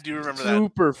 Yeah, I do remember that.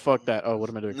 Super fuck that. Oh, what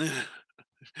am I doing?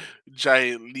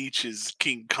 Giant leeches,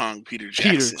 King Kong, Peter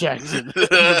Jackson.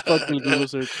 Fucking Google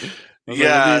search.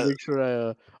 Yeah. Let me make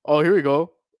sure oh, here we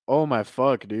go. Oh my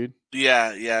fuck, dude.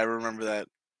 Yeah, I remember that.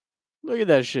 Look at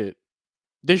that shit.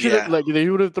 They should have they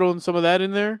would have thrown some of that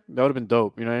in there. That would have been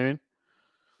dope. You know what I mean?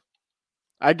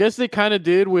 I guess they kind of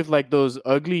did with like those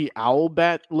ugly owl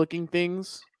bat looking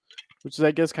things, which is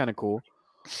I guess kind of cool.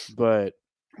 But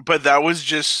But that was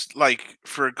just like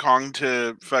for Kong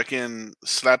to fucking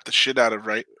slap the shit out of,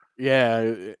 right?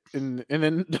 Yeah, and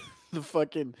then the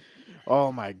fucking,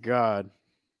 oh my god,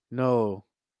 no,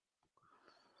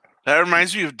 That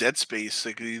reminds me of Dead Space,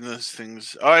 like those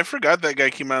things. Oh, I forgot that guy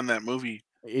came out in that movie.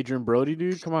 Adrian Brody,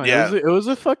 dude, come on, Yeah, it was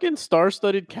a fucking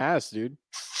star-studded cast, dude.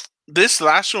 this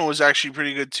last one was actually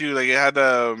pretty good too. Like it had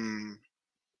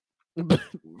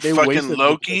They fucking wasted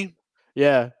Loki.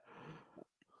 yeah.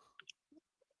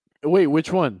 Wait,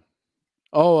 which one?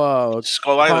 Oh,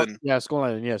 Skull Island. Yeah, Skull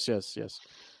Island. Yes, yes, yes.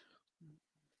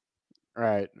 All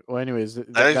right. Well, anyways,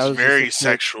 That that is was just a very quick.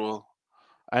 sexual.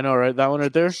 I know, right? That one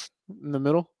right there in the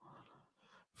middle.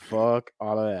 Fuck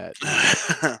all of that,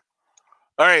 dude.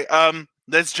 All right,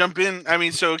 let's jump in. I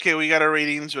mean, so okay, we got our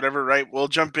ratings, whatever, right? We'll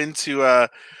jump into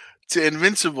to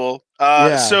Invincible.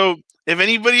 Yeah, So if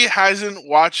anybody hasn't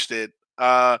watched it,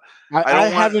 I I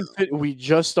don't want. haven't. We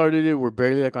just started it. We're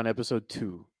barely like on episode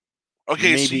 2,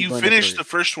 Okay, so maybe you going to finished 3. the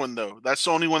first one though. That's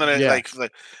the only one that I Yeah, like. All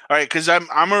right, because I'm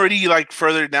already like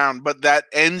further down, but that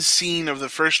end scene of the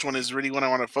first one is really what I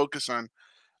want to focus on.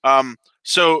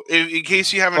 So in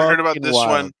case you haven't heard about fucking this wild.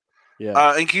 one,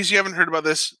 Yeah, in case you haven't heard about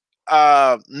this,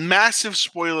 massive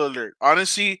spoiler alert.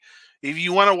 Honestly, if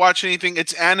you want to watch anything,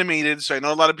 it's animated. So I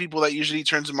know a lot of people that usually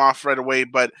turns them off right away,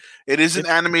 but it is an it's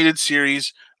animated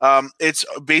series. It's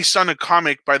based on a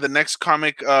comic by the next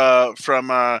comic from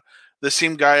the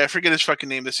same guy. I forget his fucking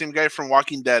name. The same guy from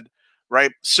Walking Dead,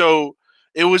 right? So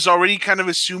it was already kind of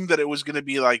assumed that it was going to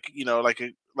be like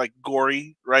like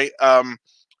gory, right?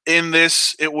 In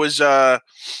this, it was. I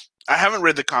haven't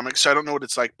read the comics, so I don't know what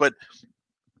it's like, but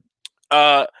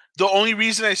uh, the only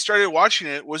reason I started watching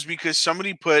it was because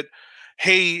somebody put,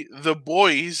 "Hey, The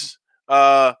Boys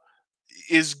uh,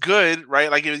 is good," right?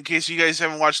 Like in case you guys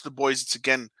haven't watched The Boys, it's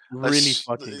again, really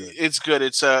fucking good. it's good.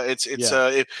 It's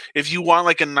Yeah, if you want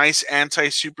like a nice anti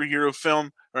superhero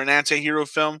film or an anti hero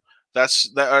film, that's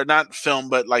that or not film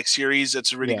but like series.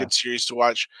 It's a really yeah, good series to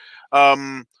watch.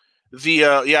 Um,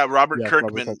 the yeah, Robert yes. Robert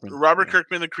Kirkman, Kirkman. Robert Yeah.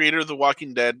 Kirkman, the creator of The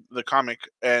Walking Dead, the comic,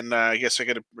 and I guess I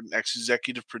got an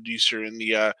executive producer in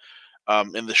the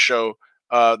show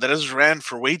that has ran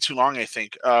for way too long, I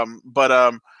think.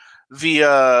 But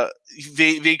the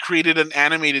they created an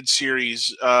animated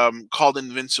series called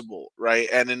Invincible, right?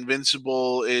 And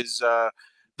Invincible is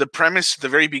the premise at the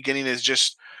very beginning is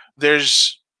just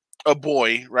there's a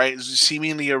boy, right?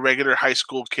 Seemingly a regular high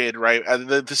school kid, right? And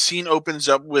the scene opens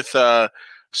up with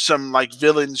some like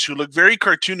villains who look very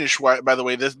cartoonish. By the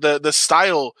way, the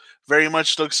style very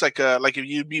much looks like if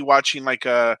you'd be watching like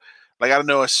I don't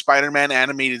know a Spider-Man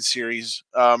animated series.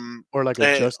 Or like a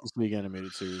eh, Justice League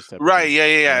animated series type of right, thing. yeah,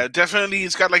 yeah, Yeah. yeah. Definitely,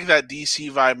 it's got like that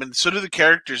DC vibe, and so do the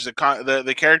characters.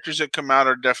 The characters that come out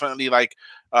are definitely like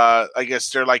I guess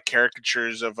they're like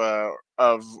caricatures of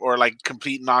or like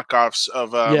complete knockoffs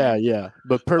Yeah, yeah.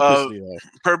 But of purposely though.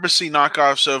 purposely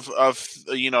knockoffs of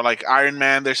like Iron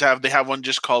Man. They have one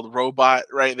just called Robot,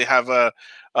 right? They have a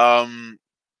um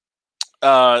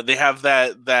they have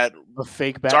that A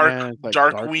fake Dark Batman, it's like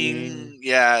Darkwing. Darkwing.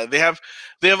 Yeah, they have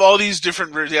all these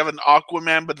different versions. They have an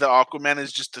Aquaman, but the Aquaman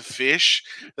is just a fish.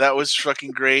 That was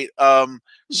fucking great.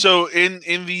 So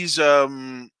in these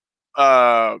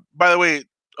by the way,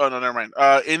 oh no, never mind.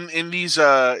 In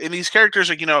these characters,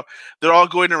 like they're all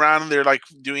going around and they're like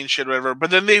doing shit, whatever.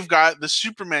 But then they've got the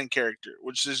Superman character,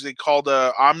 which is they called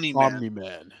Omni Man. Omni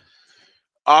Man.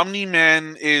 Omni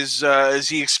Man is, as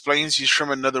he explains, he's from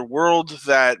another world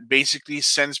that basically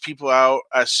sends people out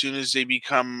as soon as they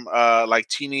become like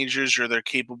teenagers or they're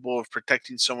capable of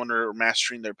protecting someone or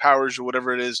mastering their powers or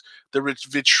whatever it is. The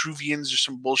Vitruvians or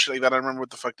some bullshit like that. I don't remember what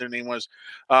the fuck their name was.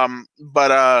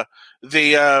 But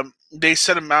they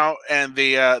set them out and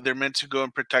they're meant to go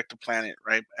and protect the planet,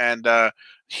 right? And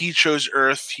he chose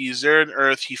Earth. He's there on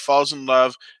Earth. He falls in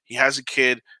love. He has a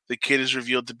kid. The kid is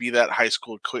revealed to be that high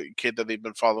school kid that they've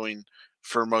been following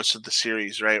for most of the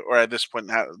series, right? Or at this point,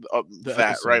 The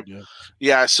that right? episode, yeah.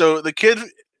 Yeah. So the kid,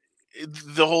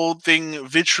 the whole thing,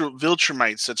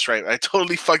 Viltrumites. That's right. I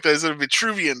totally fucked that. I said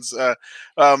Vitruvians.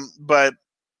 But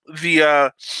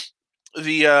the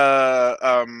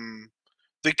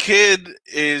the kid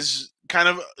is kind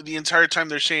of the entire time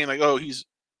they're saying like, oh, he's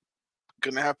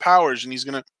gonna have powers and he's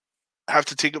gonna have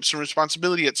to take up some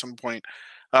responsibility at some point.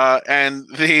 And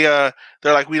they're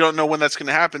like, we don't know when that's going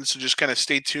to happen, so just kind of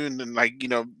stay tuned and like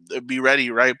be ready,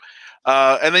 right?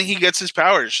 And then he gets his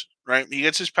powers, right? He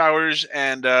gets his powers,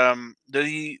 and does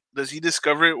he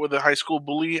discover it with a high school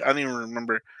bully? I don't even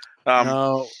remember. Um,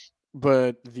 No,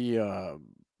 but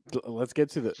let's get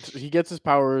to the. He gets his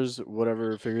powers,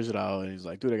 whatever, figures it out, and he's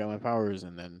like, "Dude, I got my powers,"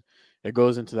 and then it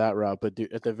goes into that route. But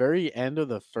dude, at the very end of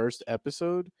the first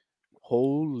episode,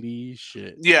 Holy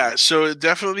shit. Yeah, so it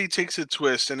definitely takes a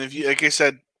twist. And if you, like I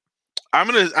said, I'm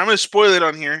gonna spoil it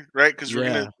on here, right? Because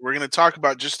Yeah. we're gonna talk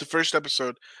about just the first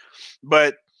episode.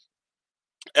 But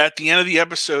at the end of the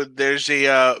episode, there's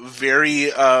a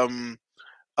very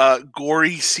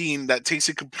gory scene that takes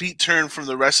a complete turn from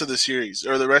the rest of the series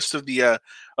or the rest of Yeah,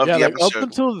 the like up episode.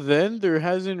 until then, there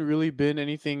hasn't really been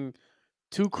anything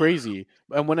too crazy.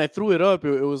 And when I threw it up,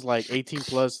 it was like 18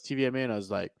 plus TVMA, and I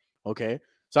was like, okay.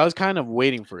 So I was kind of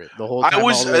waiting for it the whole I time, all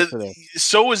was the way up to there.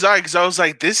 so was I, because I was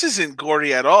like, this isn't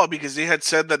gory at all, because they had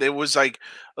said that it was like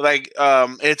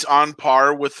it's on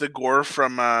par with the gore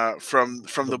from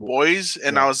The the bo- boys,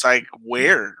 and I yeah. was like,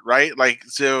 where, right? Like,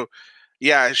 so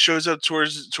yeah, it shows up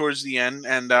towards the end,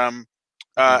 and Dude,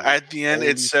 at the end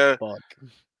holy fuck.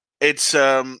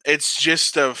 it's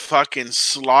just a fucking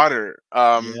slaughter.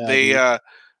 Yeah, dude.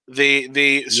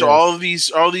 They so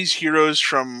Yes. all these heroes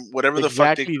from whatever the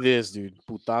fuck they Exactly this, dude.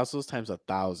 Putazos times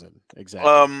 1,000.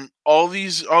 Exactly. all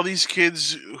these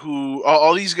kids who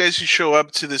all these guys who show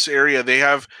up to this area, they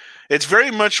have, it's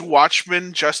very much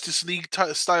Watchmen Justice League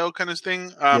style kind of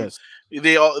thing. Yes.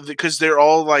 They all, because they're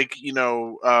all like,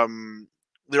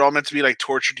 they're all meant to be like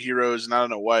tortured heroes and I don't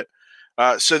know what.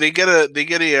 So they get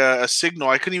a signal.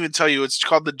 I couldn't even tell you. It's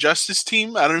called the Justice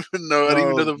Team. I don't even know. I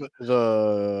don't even know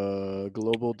The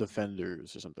Global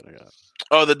Defenders or something like that.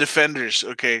 Oh, the Defenders.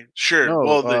 Okay, sure. No,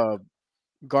 Well,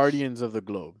 Guardians of the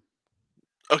Globe.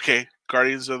 okay,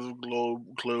 Guardians of the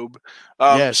Globe.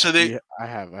 Yes, So they I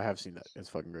have seen that. It's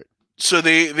fucking great.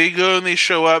 they go and they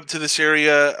show up to this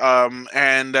area,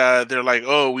 and they're like,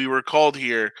 oh, we were called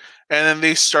here, and then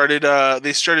they started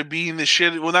beating the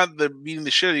shit, well, not the beating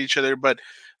the shit at each other, but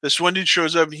this one dude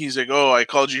shows up and he's like, oh, I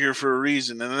called you here for a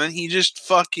reason, and then he just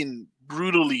fucking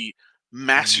brutally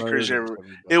massacres Murders everyone.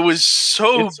 everybody. It was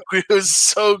so It's it was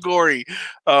so gory.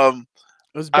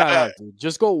 It was I, badass, dude.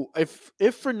 Just go if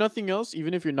for nothing else,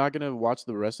 even if you're not gonna watch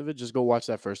the rest of it, just go watch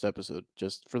that first episode,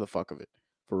 just for the fuck of it,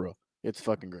 for real. It's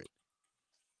fucking great.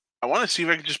 I want to see if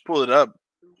I can just pull it up.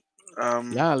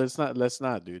 Yeah, let's not,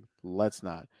 dude. Let's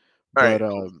not. All right, But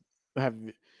cool. have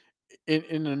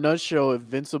in a nutshell,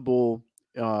 Invincible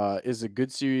is a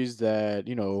good series that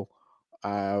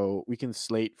we can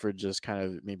slate for just kind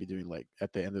of maybe doing like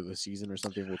at the end of the season or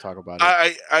something. We'll talk about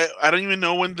it. I don't even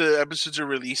know when the episodes are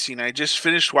releasing. I just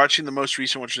finished watching the most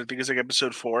recent, which I think is like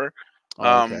episode 4.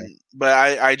 Oh, okay.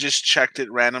 But I just checked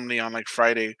it randomly on like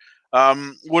Friday.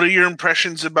 What are your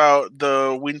impressions about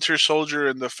the Winter Soldier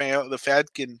and the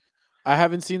Fadkin? I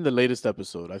haven't seen the latest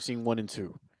episode. I've seen 1 and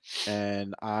 2,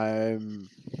 and I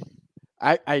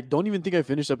don't even think I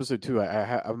finished episode 2.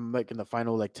 I'm like in the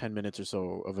final like 10 minutes or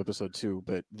so of episode 2,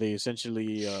 but they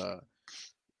essentially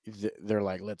they're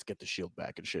like, let's get the shield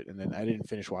back and shit, and then I didn't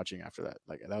finish watching after that.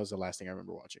 Like that was the last thing I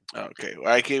remember watching. Okay,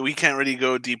 well, we can't really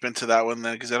go deep into that one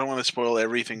then because I don't want to spoil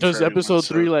everything Does for everyone. episode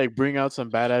So 3 like bring out some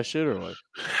badass shit or what?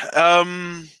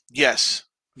 Yes,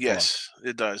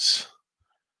 it does.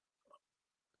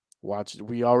 Watch.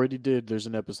 We already did. There's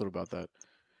an episode about that.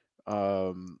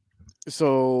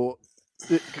 So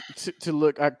to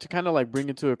look to kind of like bring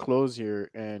it to a close here,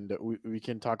 and we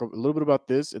can talk a little bit about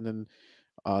this, and then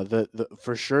the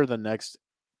for sure the next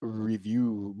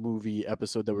review movie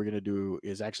episode that we're gonna do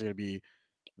is actually gonna be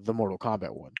the Mortal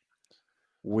Kombat one,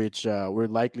 which we're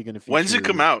likely gonna feature. When's it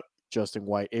come out? Justin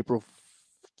White, April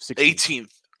 16th. 18th.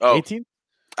 Oh, 18th?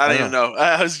 I don't even know.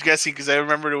 I was guessing because I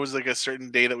remembered it was like a certain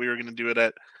day that we were going to do it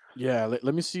at. Yeah,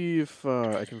 let me see if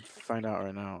I can find out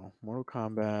right now. Mortal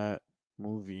Kombat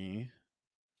movie.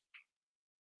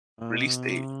 Release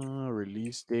date.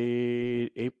 Release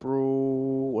date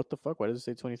April. What the fuck? Why does it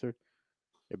say 23rd?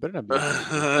 It better not be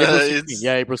April 16th.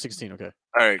 Yeah, April 16th. Okay.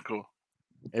 All right, cool.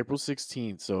 April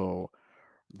 16th. So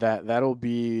that'll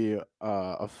be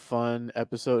a fun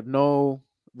episode. No,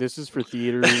 this is for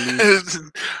theater release.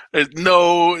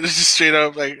 No, it's just straight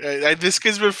up like this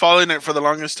kid's been following it for the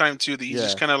longest time too. That he's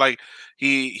just kind of like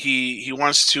he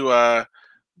wants to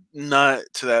nut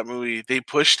to that movie. They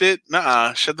pushed it.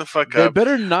 Nuh-uh. Shut the fuck They up.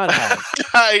 better not have.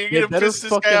 You're They gonna better piss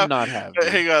this guy fucking off. not have. Dude.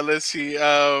 Hang on, let's see.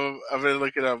 I'm gonna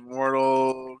look it up.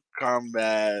 Mortal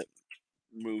Kombat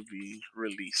movie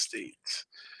release date.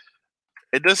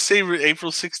 It does say April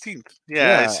 16th.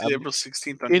 Yeah, I see April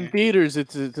 16th on in here. theaters.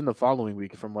 It's in the following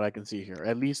week, from what I can see here,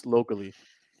 at least locally.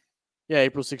 Yeah,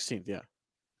 April 16th. Yeah.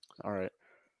 All right.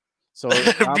 So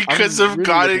because I'm of really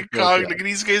God looking and forward Kong, to look that. at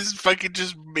these guys fucking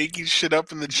just making shit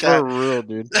up in the chat. For real,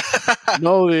 dude.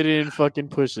 No, they didn't fucking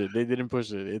push it. They didn't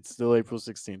push it. It's still April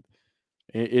 16th.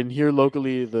 In here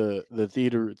locally, the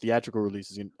theatrical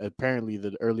release is apparently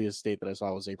the earliest date that I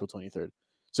saw was April 23rd.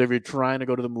 So if you're trying to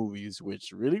go to the movies,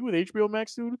 which really with HBO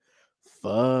Max, dude,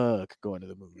 fuck going to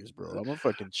the movies, bro. I'm gonna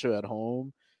fucking chill at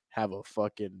home, have a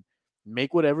fucking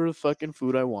make whatever fucking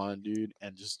food I want, dude,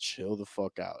 and just chill the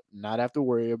fuck out. Not have to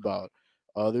worry about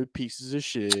other pieces of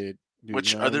shit, dude. You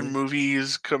Which know what I other mean?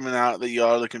 movies coming out that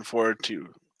y'all are looking forward to?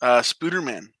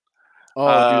 Spooderman. Oh, dude,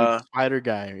 Uh, Spider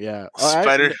Guy, yeah.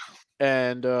 Spider.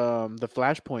 And the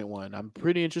Flashpoint one. I'm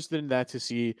pretty interested in that to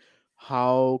see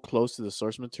how close to the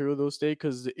source material they'll stay.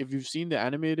 Because if you've seen the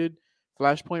animated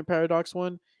Flashpoint Paradox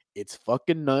one, it's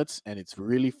fucking nuts and it's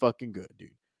really fucking good,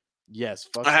 dude. Yes,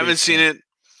 fuck I haven't Space seen Jam. it.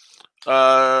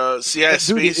 So yeah, Dude,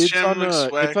 Space Jam looks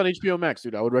it's whack. on HBO Max,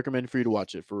 dude. I would recommend for you to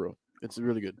watch it for real. It's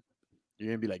really good. You're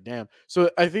gonna be like, damn. So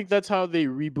I think that's how they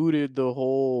rebooted the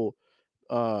whole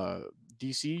uh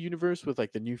DC universe with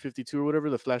like the New 52 or whatever.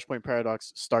 The Flashpoint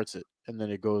Paradox starts it, and then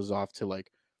it goes off to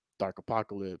like Dark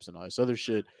Apocalypse and all this other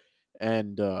shit.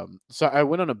 And so I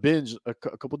went on a binge a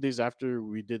couple days after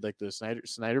we did like the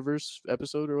Snyderverse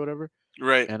episode or whatever,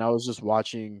 Right, and I was just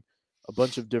watching a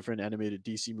bunch of different animated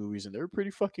DC movies, and they were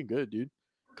pretty fucking good, dude.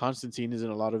 Constantine is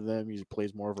in a lot of them. He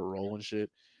plays more of a role and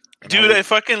shit. And I dude. would, I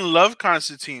fucking love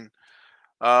Constantine.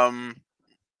 Um,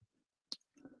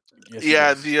 yes, he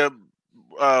yeah, does. the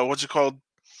what's it called?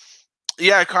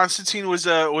 Yeah, Constantine was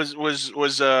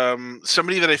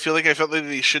somebody that I felt like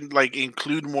they should like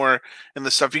include more in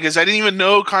the stuff because I didn't even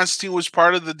know Constantine was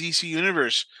part of the DC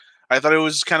universe. I thought it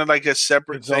was kind of like a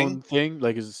separate Its thing. own thing,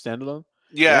 like is a standalone.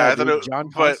 Yeah, Yeah, I thought dude, it, John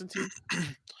but Constantine.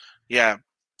 yeah,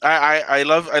 I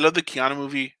love the Keanu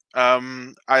movie.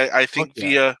 I Fuck think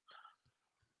yeah.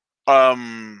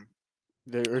 um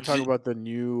They're talking the, about the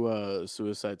new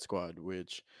Suicide Squad,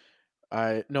 which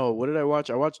I no. What did I watch?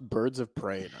 I watched Birds of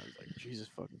Prey, and I was like, Jesus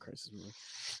fucking Christ, this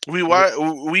movie.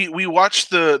 Look, we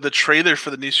watched the trailer for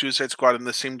the new Suicide Squad in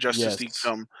the same Justice League yes,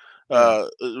 film. yeah,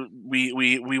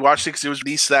 We watched it because it was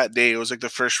released that day. It was like the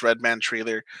first Red Man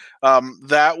trailer.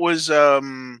 That was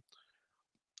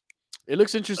it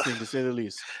looks interesting to say the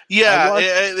least. I yeah. watched.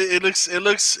 It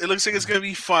looks like it's gonna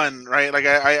be fun, right? Like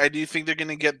I do think they're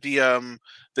gonna get the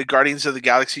Guardians of the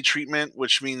Galaxy treatment,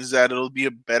 which means that it'll be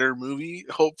a better movie,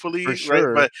 For hopefully, right?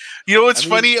 sure. But you know I what's mean,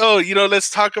 funny? Oh, you know, let's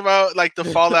talk about like the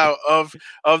fallout of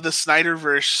the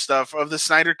Snyderverse stuff of the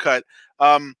Snyder cut.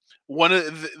 One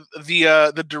of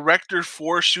the director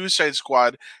for Suicide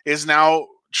Squad is now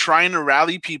trying to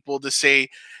rally people to say,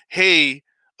 "Hey,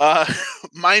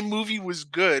 my movie was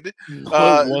good." no, it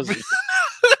Uh, wasn't.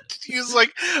 he was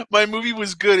like, "My movie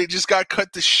was good. It just got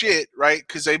cut to shit, right?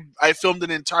 Because I filmed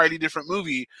an entirely different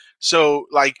movie. So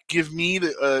like, give me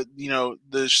the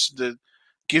the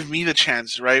give me the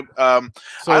chance, right? I don't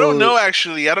So know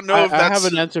actually. I don't know if I have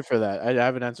that's an answer for that. I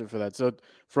have an answer for that. So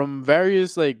from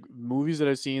various like movies that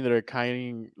I've seen that are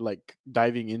kind of like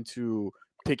diving into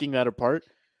picking that apart,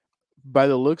 by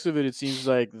the looks of it, it seems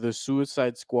like the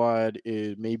Suicide Squad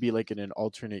is maybe like in an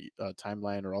alternate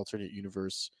timeline or alternate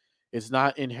universe. It's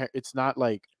not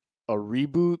like a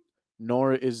reboot,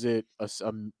 nor is it a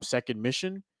second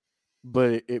mission,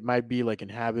 but it might be like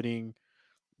inhabiting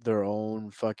their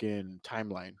own fucking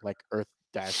timeline, like Earth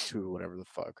Dash Two, whatever the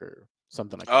fuck, or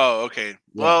something like that. oh okay.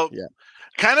 Yeah, Well, yeah.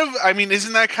 kind of. I mean,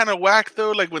 isn't that kind of whack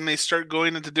though? Like when they start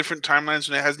going into different timelines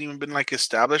when it hasn't even been like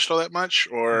established all that much,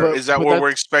 or is that But what we're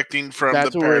expecting from the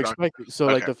that's what we're paradox? expecting. So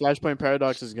like Okay. the Flashpoint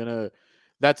Paradox is gonna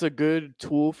that's a good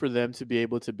tool for them to be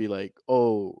able to be like,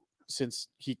 oh, since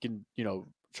he can,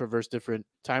 traverse different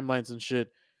timelines and shit,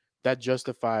 that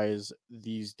justifies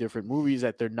these different movies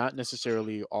that they're not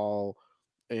necessarily all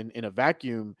in a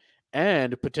vacuum.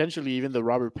 And potentially even the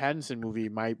Robert Pattinson movie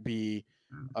might be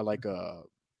like the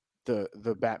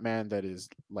Batman that is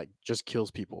like just kills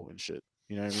people and shit.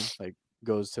 You know what I mean? Like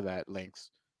goes to that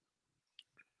lengths.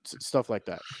 Stuff like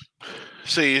that.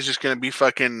 So he's just gonna be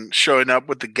fucking showing up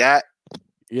with the gat.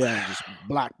 Yeah, and just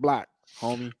black,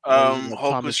 homie. What is it like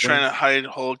Hulk was Thomas trying Wayne? to hide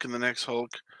Hulk in the next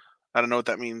Hulk. I don't know what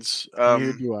that means.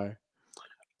 Neither do I.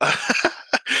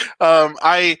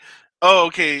 I oh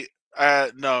okay.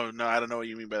 No, I don't know what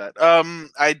you mean by that.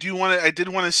 I did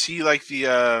want to see like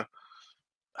the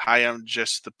hi, I'm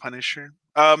just the Punisher.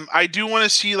 I do want to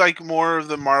see like more of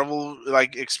the Marvel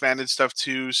like expanded stuff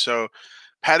too. So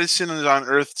Pattinson is on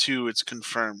Earth too. It's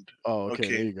confirmed. Oh, okay,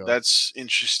 there Okay, you go. that's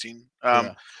interesting.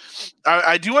 Yeah.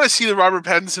 I do want to see the Robert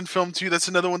Pattinson film too. That's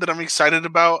another one that I'm excited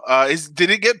about.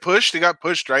 Did it get pushed? It got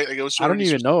pushed, right? Like it was I don't already.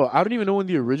 even know. I don't even know when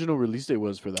the original release date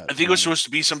was for that, I to think it be was honest. supposed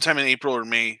to be sometime in April or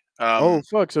May. Oh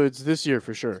fuck, so it's this year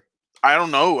for sure. I don't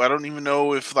know. I don't even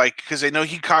know if like because I know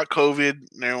he caught COVID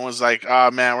and everyone was like, "Oh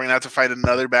man, we're gonna have to fight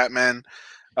another Batman."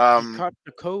 He Um, caught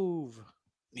the cove.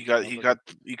 he got Motherfucker.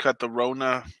 he got the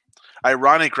Rona.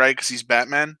 Ironic, right? Because he's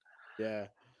Batman. Yeah.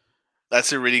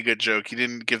 That's a really good joke. You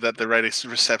didn't give that the right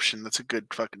reception. That's a good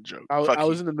fucking joke. Fuck I you.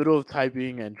 was in the middle of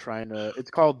typing and trying to. It's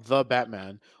called The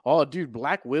Batman. Oh, dude,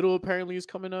 Black Widow apparently is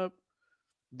coming up.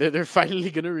 They're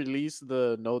finally gonna release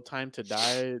the No Time to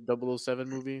Die 007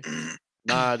 movie.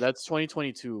 Nah, that's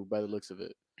 2022 by the looks of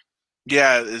it.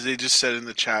 Yeah, as they just said in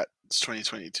the chat, it's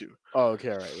 2022. Oh, okay,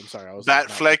 all right. I'm sorry. I was not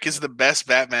Batfleck looking is at the best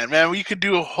Batman. Man, we could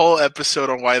do a whole episode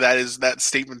on why that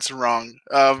statement's wrong.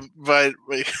 But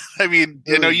I mean,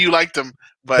 I know Dude. you liked him, it.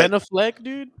 but Ben Affleck,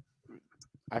 dude.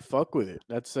 I fuck with it.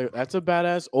 That's a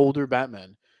badass older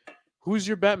Batman. Who's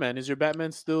your Batman? Is your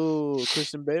Batman still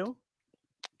Christian Bale?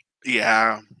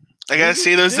 yeah, I gotta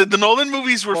say the Nolan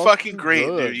movies were fucking great,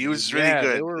 good, dude. He was dude. really Yeah,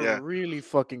 good. they were Yeah, really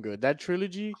fucking good. That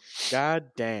trilogy,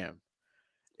 god damn,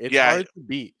 it's Yeah. hard to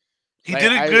beat. he Like,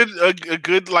 did a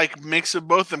good like mix of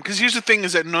both of them. Because here's the thing: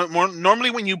 is that normally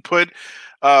when you put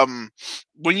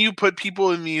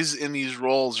people in these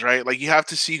roles, right? Like you have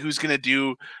to see who's gonna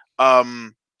do a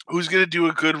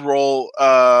good role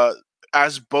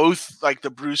as both like the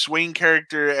Bruce Wayne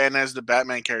character and as the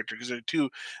Batman character, because they're two,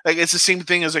 like it's the same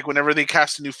thing as like whenever they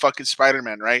cast a new fucking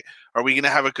Spider-Man, right? Are we gonna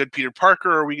have a good Peter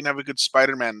Parker, or are we gonna have a good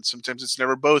Spider-Man? Sometimes it's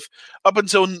never both, up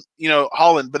until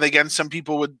Holland, but again, some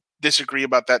people would disagree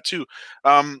about that too.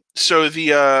 So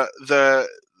the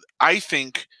I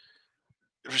think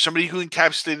for somebody who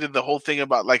encapsulated the whole thing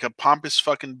about like a pompous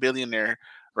fucking billionaire,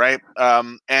 right?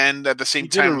 And at the same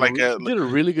time, like he did a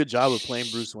really good job of playing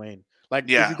Bruce Wayne. Like,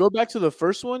 if Yeah. you go back to the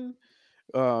first one,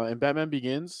 in Batman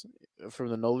Begins from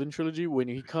the Nolan trilogy, when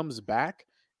he comes back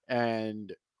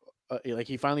and like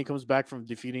he finally comes back from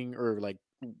defeating, or like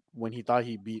when he thought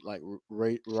he beat like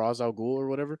Ra's al Ghul or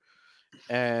whatever,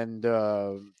 and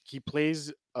he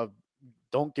plays a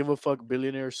don't give a fuck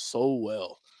billionaire so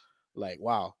well. Like,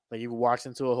 wow, like he walks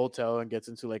into a hotel and gets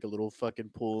into like a little fucking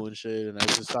pool and shit, and I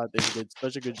just thought they did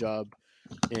such a good job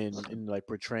in like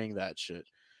portraying that shit.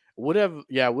 Would have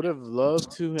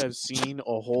loved to have seen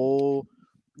a whole,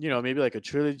 maybe like a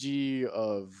trilogy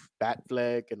of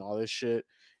Batfleck and all this shit,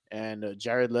 and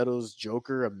Jared Leto's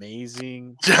Joker,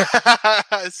 amazing.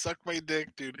 Suck my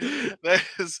dick, dude. That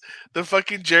is the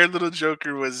fucking Jared Little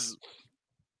Joker was.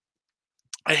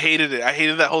 I hated it. I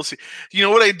hated that whole scene. You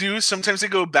know what I do? Sometimes I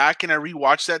go back and I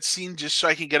rewatch that scene just so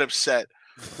I can get upset.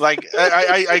 Like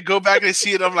I go back and I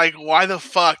see it. I'm like, why the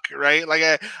fuck, right?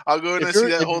 Like I'll go and I see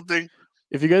that whole thing.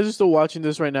 If you guys are still watching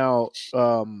this right now,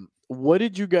 what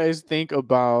did you guys think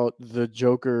about the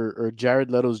Joker, or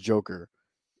Jared Leto's Joker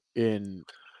in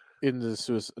the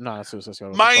Suicide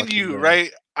Squad? Mind you,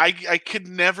 right? I could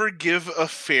never give a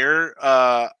fair.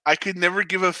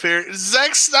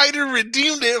 Zack Snyder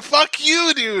redeemed it. Fuck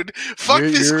you, dude. Fuck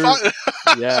this.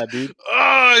 Yeah, dude. Oh,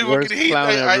 I fucking hate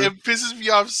that. It pisses me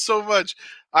off so much.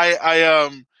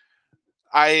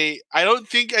 I don't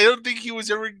think he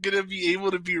was ever gonna be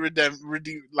able to be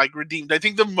redeemed. I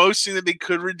think the most thing that they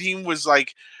could redeem was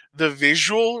like the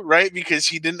visual, right? Because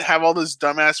he didn't have all those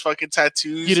dumbass fucking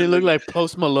tattoos. He didn't look like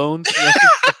Post Malone.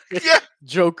 Yeah,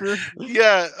 Joker.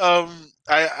 Yeah.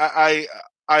 I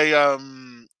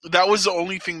that was the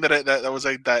only thing that was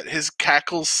like that. His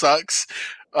cackle sucks.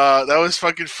 That was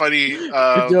fucking funny.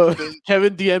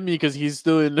 Kevin DM me because he's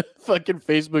still in fucking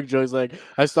Facebook jokes. Like,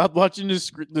 I stopped watching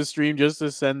the stream just to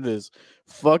send this.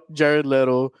 Fuck Jared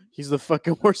Leto. He's the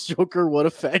fucking worst Joker. What a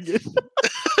faggot,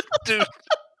 dude.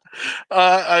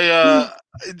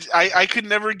 I could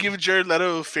never give Jared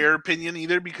Leto a fair opinion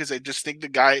either, because I just think the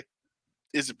guy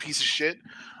is a piece of shit.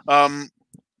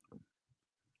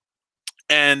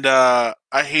 And I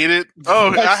hate it.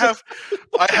 Oh, I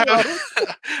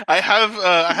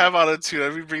have auto tune.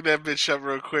 Let me bring that bitch up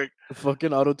real quick.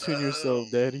 Fucking auto tune yourself,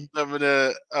 daddy. I'm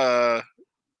gonna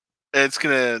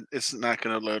it's not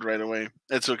gonna load right away.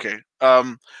 It's okay.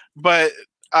 But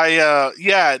I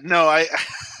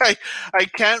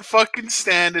can't fucking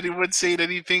stand anyone saying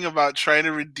anything about trying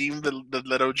to redeem the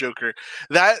Leto Joker.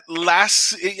 That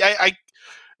last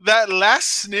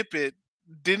snippet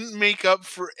didn't make up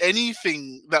for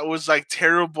anything that was like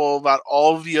terrible about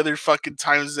all the other fucking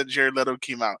times that Jared Leto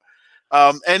came out.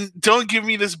 And don't give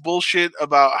me this bullshit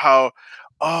about how,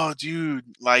 oh, dude,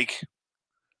 like,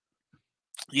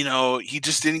 he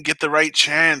just didn't get the right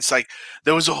chance. Like,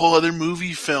 there was a whole other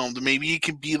movie filmed. Maybe it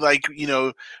could be like,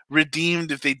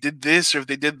 redeemed if they did this or if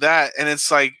they did that. And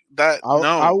it's like that.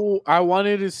 I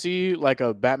wanted to see like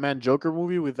a Batman Joker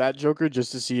movie with that Joker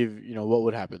just to see if what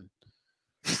would happen.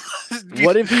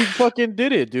 What if he fucking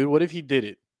did it, dude? What if he did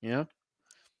it?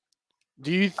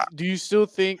 Do you still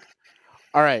think?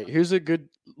 All right, here's a good.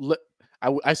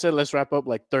 I said let's wrap up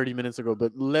like 30 minutes ago,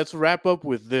 but let's wrap up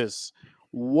with this.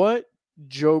 What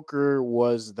Joker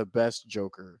was the best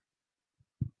Joker?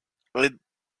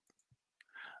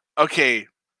 Okay,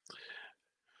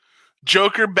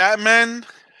 Joker, Batman,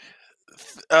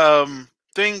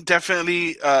 thing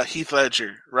definitely Heath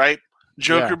Ledger, right?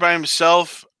 Joker Yeah, by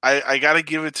himself, I gotta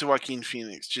give it to Joaquin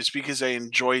Phoenix just because I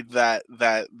enjoyed that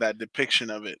depiction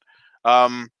of it.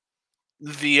 Um,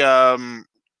 the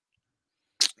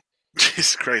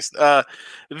Jesus Christ. The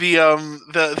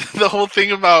whole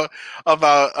thing about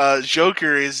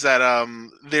Joker is that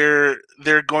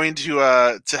they're going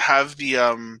to have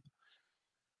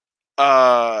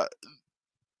uh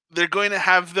they're going to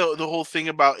have the whole thing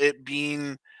about it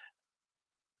being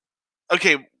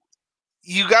okay.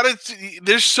 You gotta.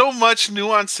 There's so much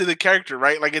nuance to the character,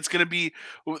 right? Like it's gonna be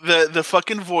the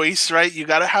fucking voice, right? You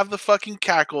gotta have the fucking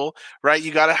cackle, right?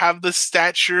 You gotta have the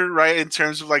stature, right? In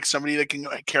terms of like somebody that can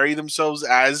carry themselves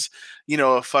as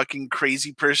a fucking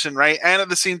crazy person, right? And at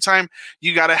the same time,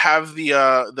 you gotta have you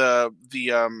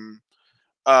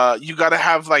got to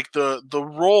have like the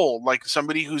role, like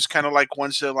somebody who's kind of like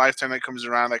once in a lifetime that comes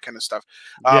around, that kind of stuff.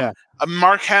 yeah,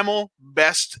 Mark Hamill,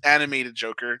 best animated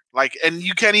Joker, like, and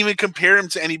you can't even compare him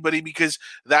to anybody because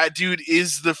that dude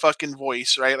is the fucking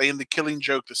voice, right? Like in The Killing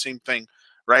Joke, the same thing,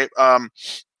 right?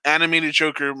 Animated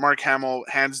Joker, Mark Hamill,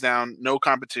 hands down, no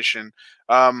competition.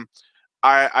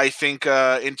 I think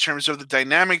in terms of the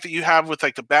dynamic that you have with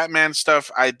like the Batman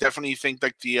stuff, I definitely think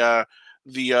like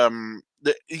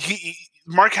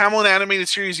Mark Hamill in animated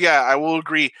series, yeah, I will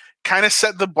agree, kind of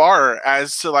set the bar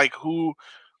as to like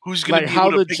who's going to like be able how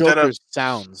to the pick that Joker up.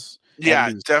 sounds, at Yeah,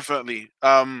 least. definitely.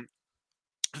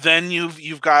 Then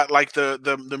you've got like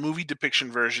the movie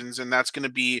depiction versions, and that's going to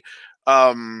be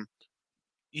um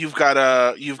you've got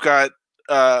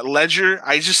Ledger.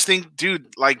 I just think, dude,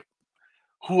 like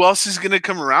who else is going to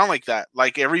come around like that?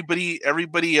 Like everybody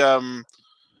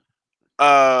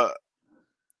uh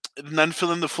none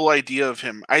feeling the full idea of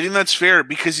him. I think that's fair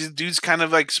because his dude's kind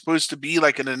of like supposed to be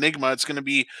like an enigma. It's going to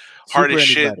be hard Super as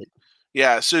shit. enigmatic.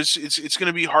 Yeah, so it's going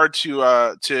to be hard to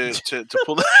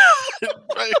pull.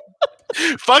 Right?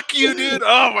 Fuck you, dude.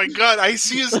 Oh my god, I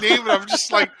see his name and I'm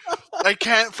just like, I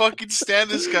can't fucking stand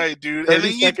this guy, dude. And 30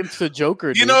 then seconds to Joker,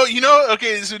 you dude. know, you know.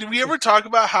 Okay, so did we ever talk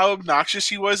about how obnoxious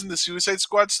he was in the Suicide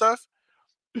Squad stuff?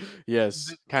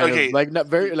 Yes, kind of Okay, like not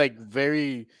very, like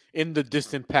very in the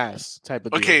distant past type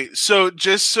of deal. okay, so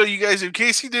just so you guys, in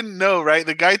case you didn't know, right,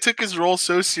 the guy took his role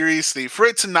so seriously for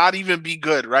it to not even be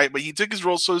good, right? But he took his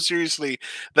role so seriously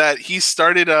that he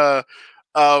started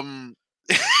um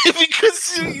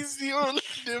because he's the only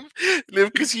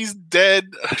live because he's dead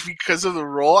because of the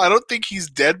role. I don't think he's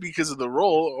dead because of the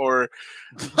role or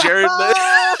Jared.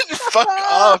 Fuck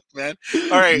off, man.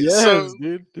 All right, Yes, so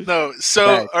dude. no, so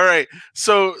Facts. all right,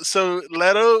 so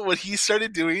Leto, what he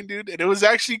started doing, dude, and it was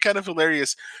actually kind of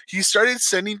hilarious. He started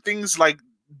sending things like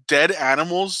dead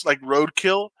animals, like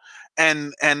roadkill,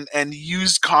 and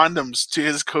used condoms to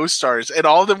his co-stars, and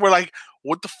all of them were like,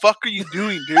 "What the fuck are you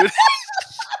doing, dude?"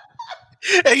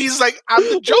 And he's like, "I'm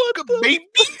the Joker, baby.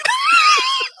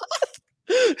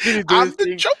 Did he do I'm his the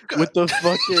thing Joker."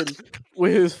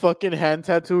 with his fucking hand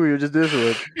tattoo? Or you're just this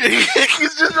one.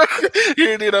 He's just like,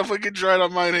 here, dude. I'm fucking trying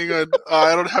on mine. Hang on,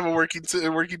 I don't have a working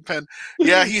pen.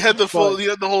 Yeah, he had the full, Fuck. he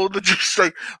had the whole, just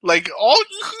like all,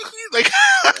 like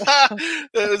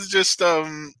it was just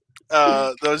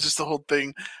that was just the whole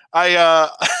thing. Yeah,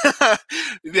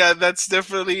 that's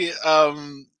definitely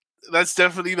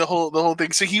the whole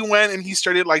thing. So he went and he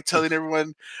started like telling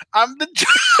everyone, "I'm the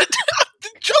the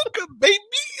Joker, baby."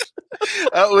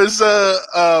 That was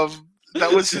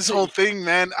that was his whole thing,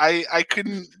 man. I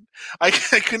couldn't I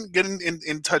couldn't get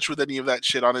in touch with any of that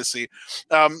shit, honestly.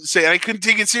 Say I couldn't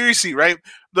take it seriously, right?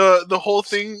 The whole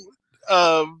thing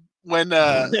when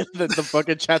The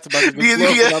fucking chat's about to these,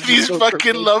 explode. yeah, I'm the these Joker,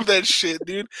 fucking baby. love that shit,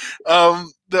 dude.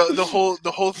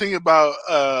 The whole thing about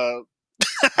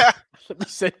Let me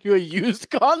send you a used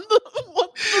condom.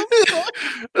 What the fuck?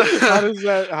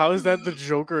 How is that the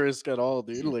Joker-esque at all,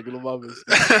 dude? Like, no mames.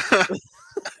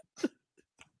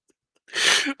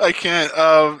 I can't.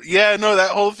 Yeah, no,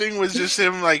 that whole thing was just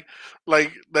him, like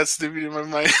that's the in my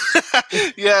mind.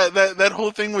 Yeah, that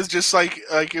whole thing was just like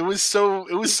it was so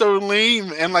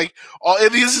lame, and like all.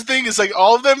 And this is the thing is like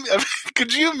all of them.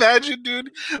 Could you imagine, dude?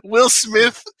 Will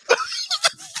Smith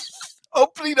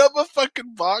opening up a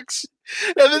fucking box.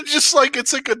 And then just like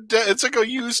it's like a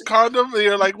used condom, and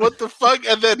you're like, what the fuck?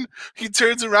 And then he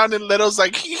turns around and Leto's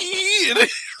like, hee, and,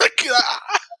 like,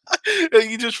 and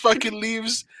he just fucking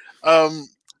leaves. I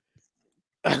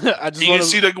just You want can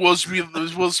see to like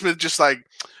Will Smith just like,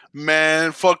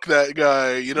 man, fuck that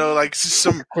guy, like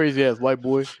some crazy ass white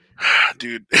boy.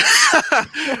 dude,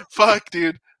 fuck,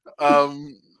 dude.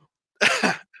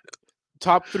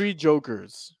 Top 3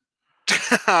 Jokers.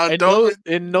 Don't.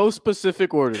 In no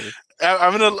specific order.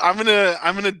 I'm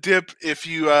gonna dip if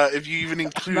you even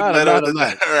include I'm Leto.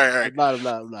 not. All right.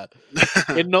 I'm not.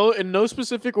 In no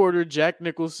specific order, Jack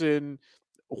Nicholson,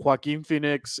 Joaquin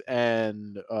Phoenix,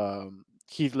 and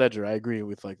Heath Ledger. I agree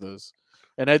with like those,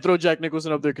 and I throw Jack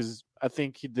Nicholson up there because I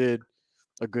think he did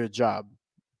a good job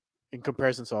in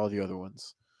comparison to all the other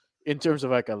ones, in terms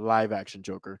of like a live action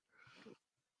Joker.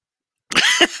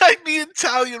 I need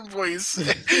Italian voice.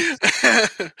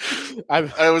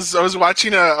 I've I was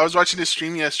watching a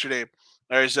stream yesterday.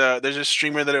 There's a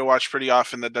streamer that I watch pretty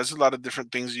often that does a lot of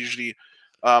different things. Usually,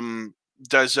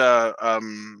 does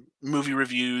movie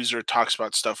reviews or talks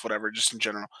about stuff, whatever, just in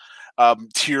general,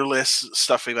 tier lists,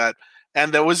 stuff like that.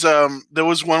 And there was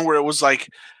one where it was like,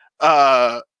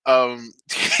 uh,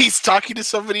 he's talking to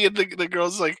somebody, and the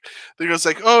girl's like,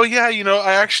 oh yeah,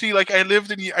 I actually I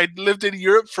lived in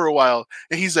Europe for a while,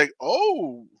 and he's like,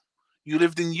 oh, you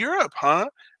lived in Europe, huh?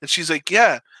 And she's like,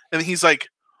 yeah. And he's like,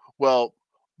 well,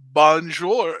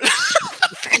 bonjour.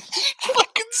 Fucking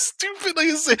stupid.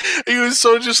 He was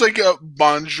so just like a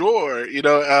bonjour,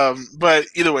 But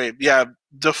either way, yeah,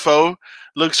 Defoe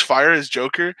looks fire as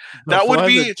Joker. That would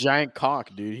be a giant cock,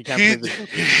 dude. He can't play the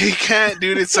Joker. He can't,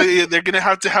 dude. It's like they're gonna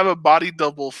have to have a body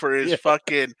double for his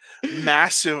fucking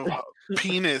massive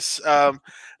penis. But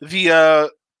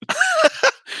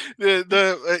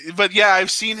yeah,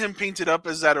 I've seen him painted up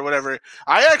as that or whatever.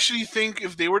 I actually think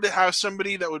if they were to have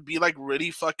somebody that would be like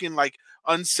really fucking like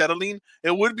unsettling,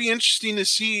 it would be interesting to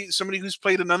see somebody who's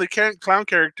played another clown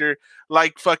character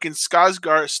like fucking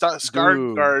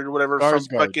Skarsgård or whatever from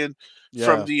fucking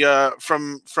from the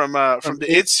from the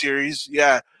It series.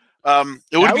 Yeah.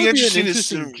 It would be interesting to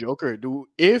see Joker.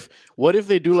 What if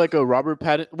they do like a Robert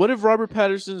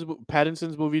Pattinson's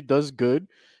movie does good,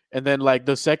 and then like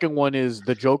the second one is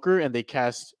the Joker, and they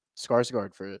cast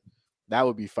Skarsgård for it? That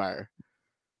would be fire.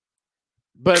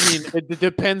 But I mean, it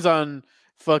depends on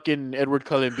fucking Edward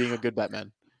Cullen being a good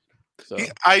Batman. So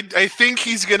I think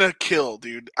he's gonna kill,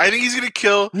 dude. I think he's gonna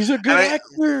kill. He's a good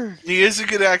actor. He is a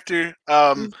good actor.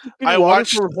 I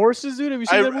watched for Horses, dude. Have you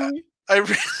seen that movie?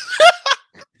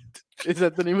 Is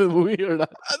that the name of the movie or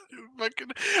not? I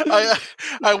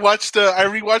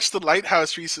rewatched The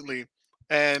Lighthouse recently,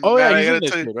 and he's in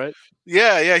this shit, right?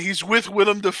 Yeah, he's with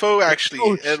Willem Dafoe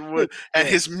actually, and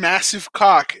his massive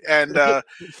cock and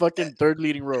fucking third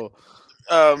leading role.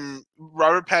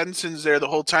 Robert Pattinson's there the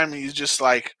whole time, and he's just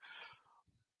like.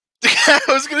 I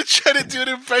was gonna try to do an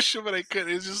impression, but I couldn't.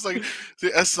 It's just like,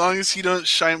 as long as he don't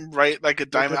shine bright like a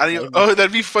diamond.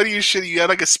 That'd be funny as shit. You had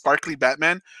like a sparkly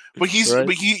Batman, but he's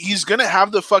gonna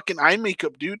have the fucking eye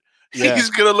makeup, dude. Yeah. He's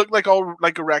gonna look like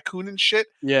a raccoon and shit.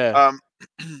 Yeah.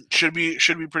 Should be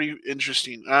pretty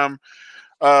interesting.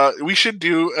 We should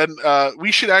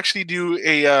actually do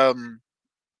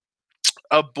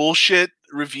a bullshit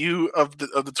review of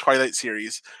the Twilight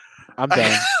series. I'm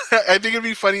down. I think it'd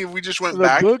be funny if we just went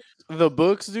back. The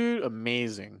books, dude,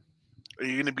 amazing. Are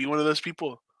you gonna be one of those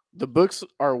people? The books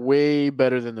are way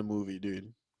better than the movie, dude.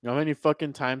 You know how many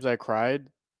fucking times I cried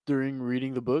during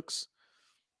reading the books?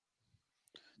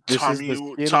 Tommy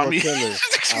Wiseau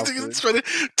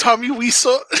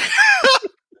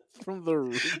from The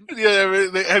Room. Yeah,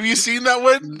 have you seen that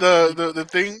one? The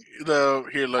thing.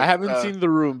 Here, look. I haven't seen The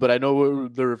Room, but I know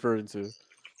what they're referring to.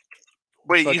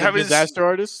 Wait, you haven't Disaster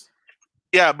Artist?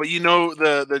 Yeah, but you know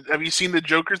the have you seen the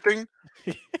Joker thing?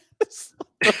 Yes.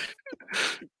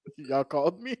 Y'all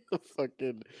called me the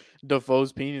fucking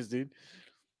Defoe's penis, dude.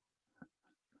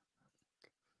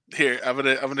 Here, I'm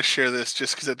gonna share this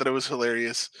just because I thought it was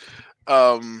hilarious.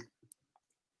 The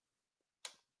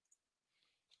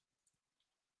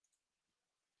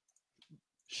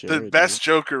best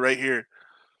Joker right here.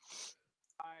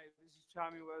 Hi, this is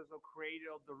Tommy Wiseau,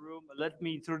 creator of The Room. Let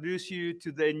me introduce you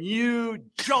to the new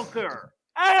Joker.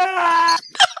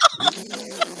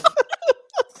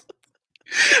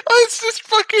 It's just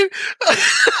fucking.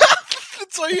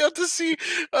 That's all you have to see.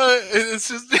 It's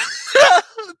just.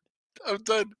 I'm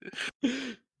done.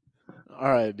 All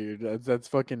right, dude. That's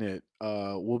fucking it.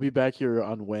 We'll be back here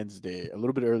on Wednesday, a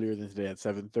little bit earlier than today at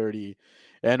 7:30,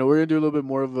 and we're gonna do a little bit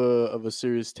more of a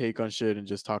serious take on shit and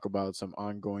just talk about some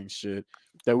ongoing shit.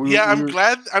 I'm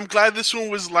glad this one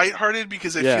was lighthearted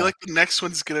because I feel like the next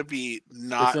one's gonna be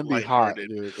not. It's gonna be hot,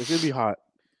 dude. It's gonna be hot.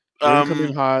 We're gonna come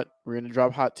in hot. We're gonna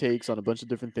drop hot takes on a bunch of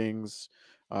different things.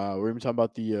 We're gonna be talking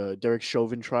about the Derek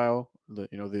Chauvin trial.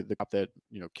 The cop that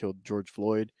killed George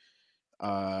Floyd.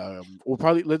 We'll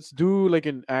probably let's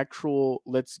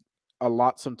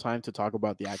allot some time to talk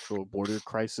about the actual border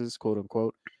crisis, quote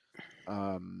unquote,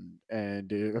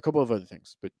 and a couple of other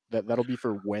things. But that'll be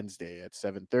for Wednesday at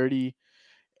 7:30.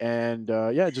 And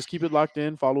yeah, just keep it locked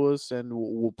in. Follow us, and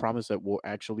we'll promise that we'll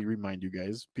actually remind you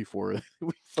guys before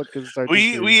we fucking start.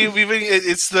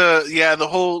 It's the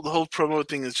whole promo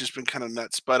thing has just been kind of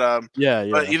nuts. But yeah.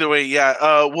 But either way,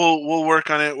 we'll work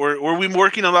on it. We've been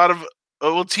working a lot of.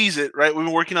 We'll tease it, right? We've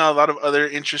been working on a lot of other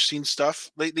interesting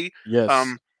stuff lately.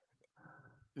 Yes.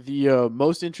 The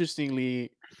most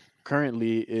interestingly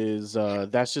currently is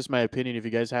that's just my opinion. If you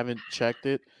guys haven't checked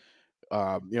it,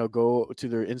 go to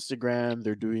their Instagram.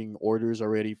 They're doing orders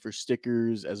already for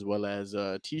stickers as well as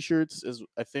t-shirts. As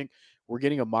I think we're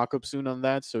getting a mock-up soon on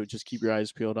that, so just keep your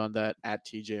eyes peeled on that at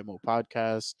TJMO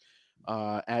Podcast,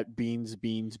 at Beans.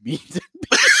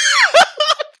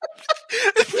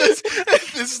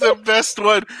 This is the best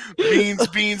one. Beans,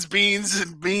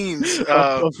 and beans.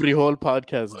 Frijol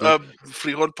Podcast.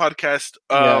 Frijol Podcast.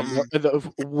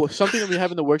 Something that we have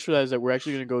in the works for that is that we're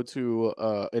actually going to go to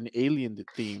an alien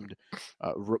themed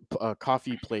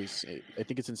coffee place. I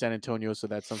think it's in San Antonio, so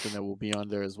that's something that will be on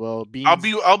there as well. Beans,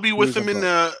 I'll be with them in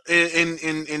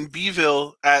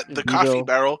Beeville at the Coffee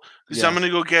Barrel, because I'm going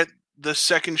to go get the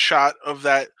second shot of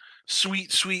that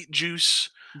sweet juice.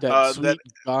 That's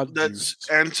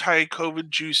anti-COVID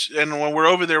juice, and when we're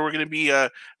over there, we're going to be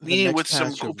meeting with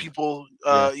some cool people.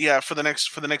 For the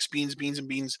next beans and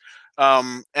beans.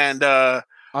 And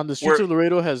on the streets of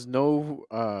Laredo has no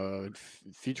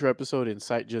feature episode in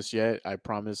sight just yet. I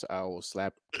promise I will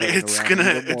slap. It's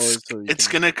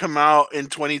gonna come out in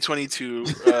 2022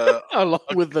 along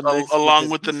with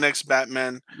the next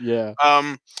Batman. Yeah.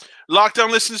 Lockdown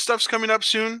Listen stuff's coming up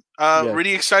soon.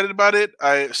 Really excited about it.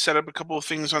 I set up a couple of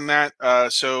things on that.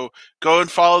 So go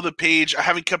and follow the page. I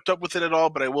haven't kept up with it at all,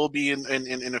 but I will be in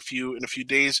a few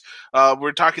days.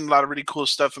 We're talking a lot of really cool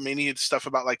stuff. Mainly stuff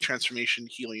about like transformation,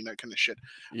 healing, that kind of shit.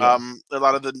 Yeah. A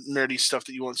lot of the nerdy stuff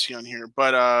that you won't see on here.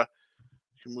 But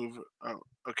you can move. Oh,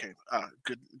 okay.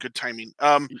 Good timing.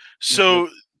 So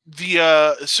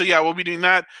we'll be doing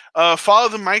that. Follow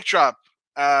the mic drop.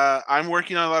 I'm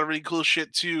working on a lot of really cool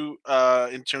shit too,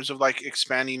 in terms of like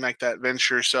expanding like that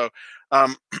venture. So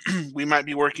we might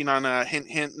be working on a hint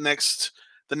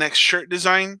the next shirt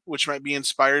design, which might be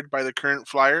inspired by the current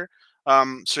flyer.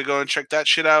 So go and check that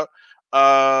shit out.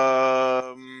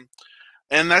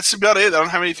 And that's about it. I don't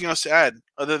have anything else to add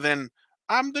other than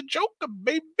I'm the Joker,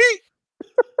 baby.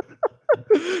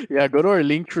 Yeah, go to our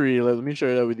link tree. Let me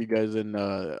share that with you guys. And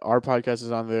our podcast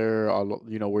is on there.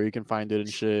 Where you can find it and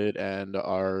shit. And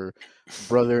our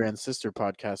brother and sister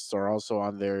podcasts are also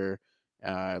on there.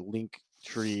 Link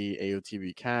tree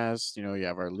AOTV Cast. You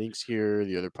have our links here.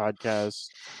 The other podcasts.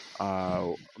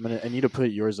 I need to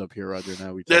put yours up here, Roger.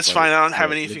 Now that's fine. I don't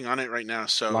have anything on it right now.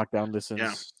 So Lockdown Listens.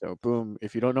 Yeah. So boom.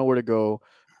 If you don't know where to go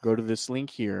to this link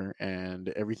here, and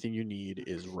everything you need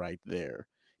is right there.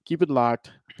 Keep it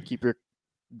locked. Keep your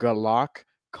Glock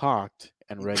cocked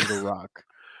and ready to rock.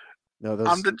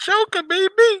 I'm the Joker,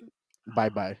 baby.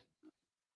 Bye-bye.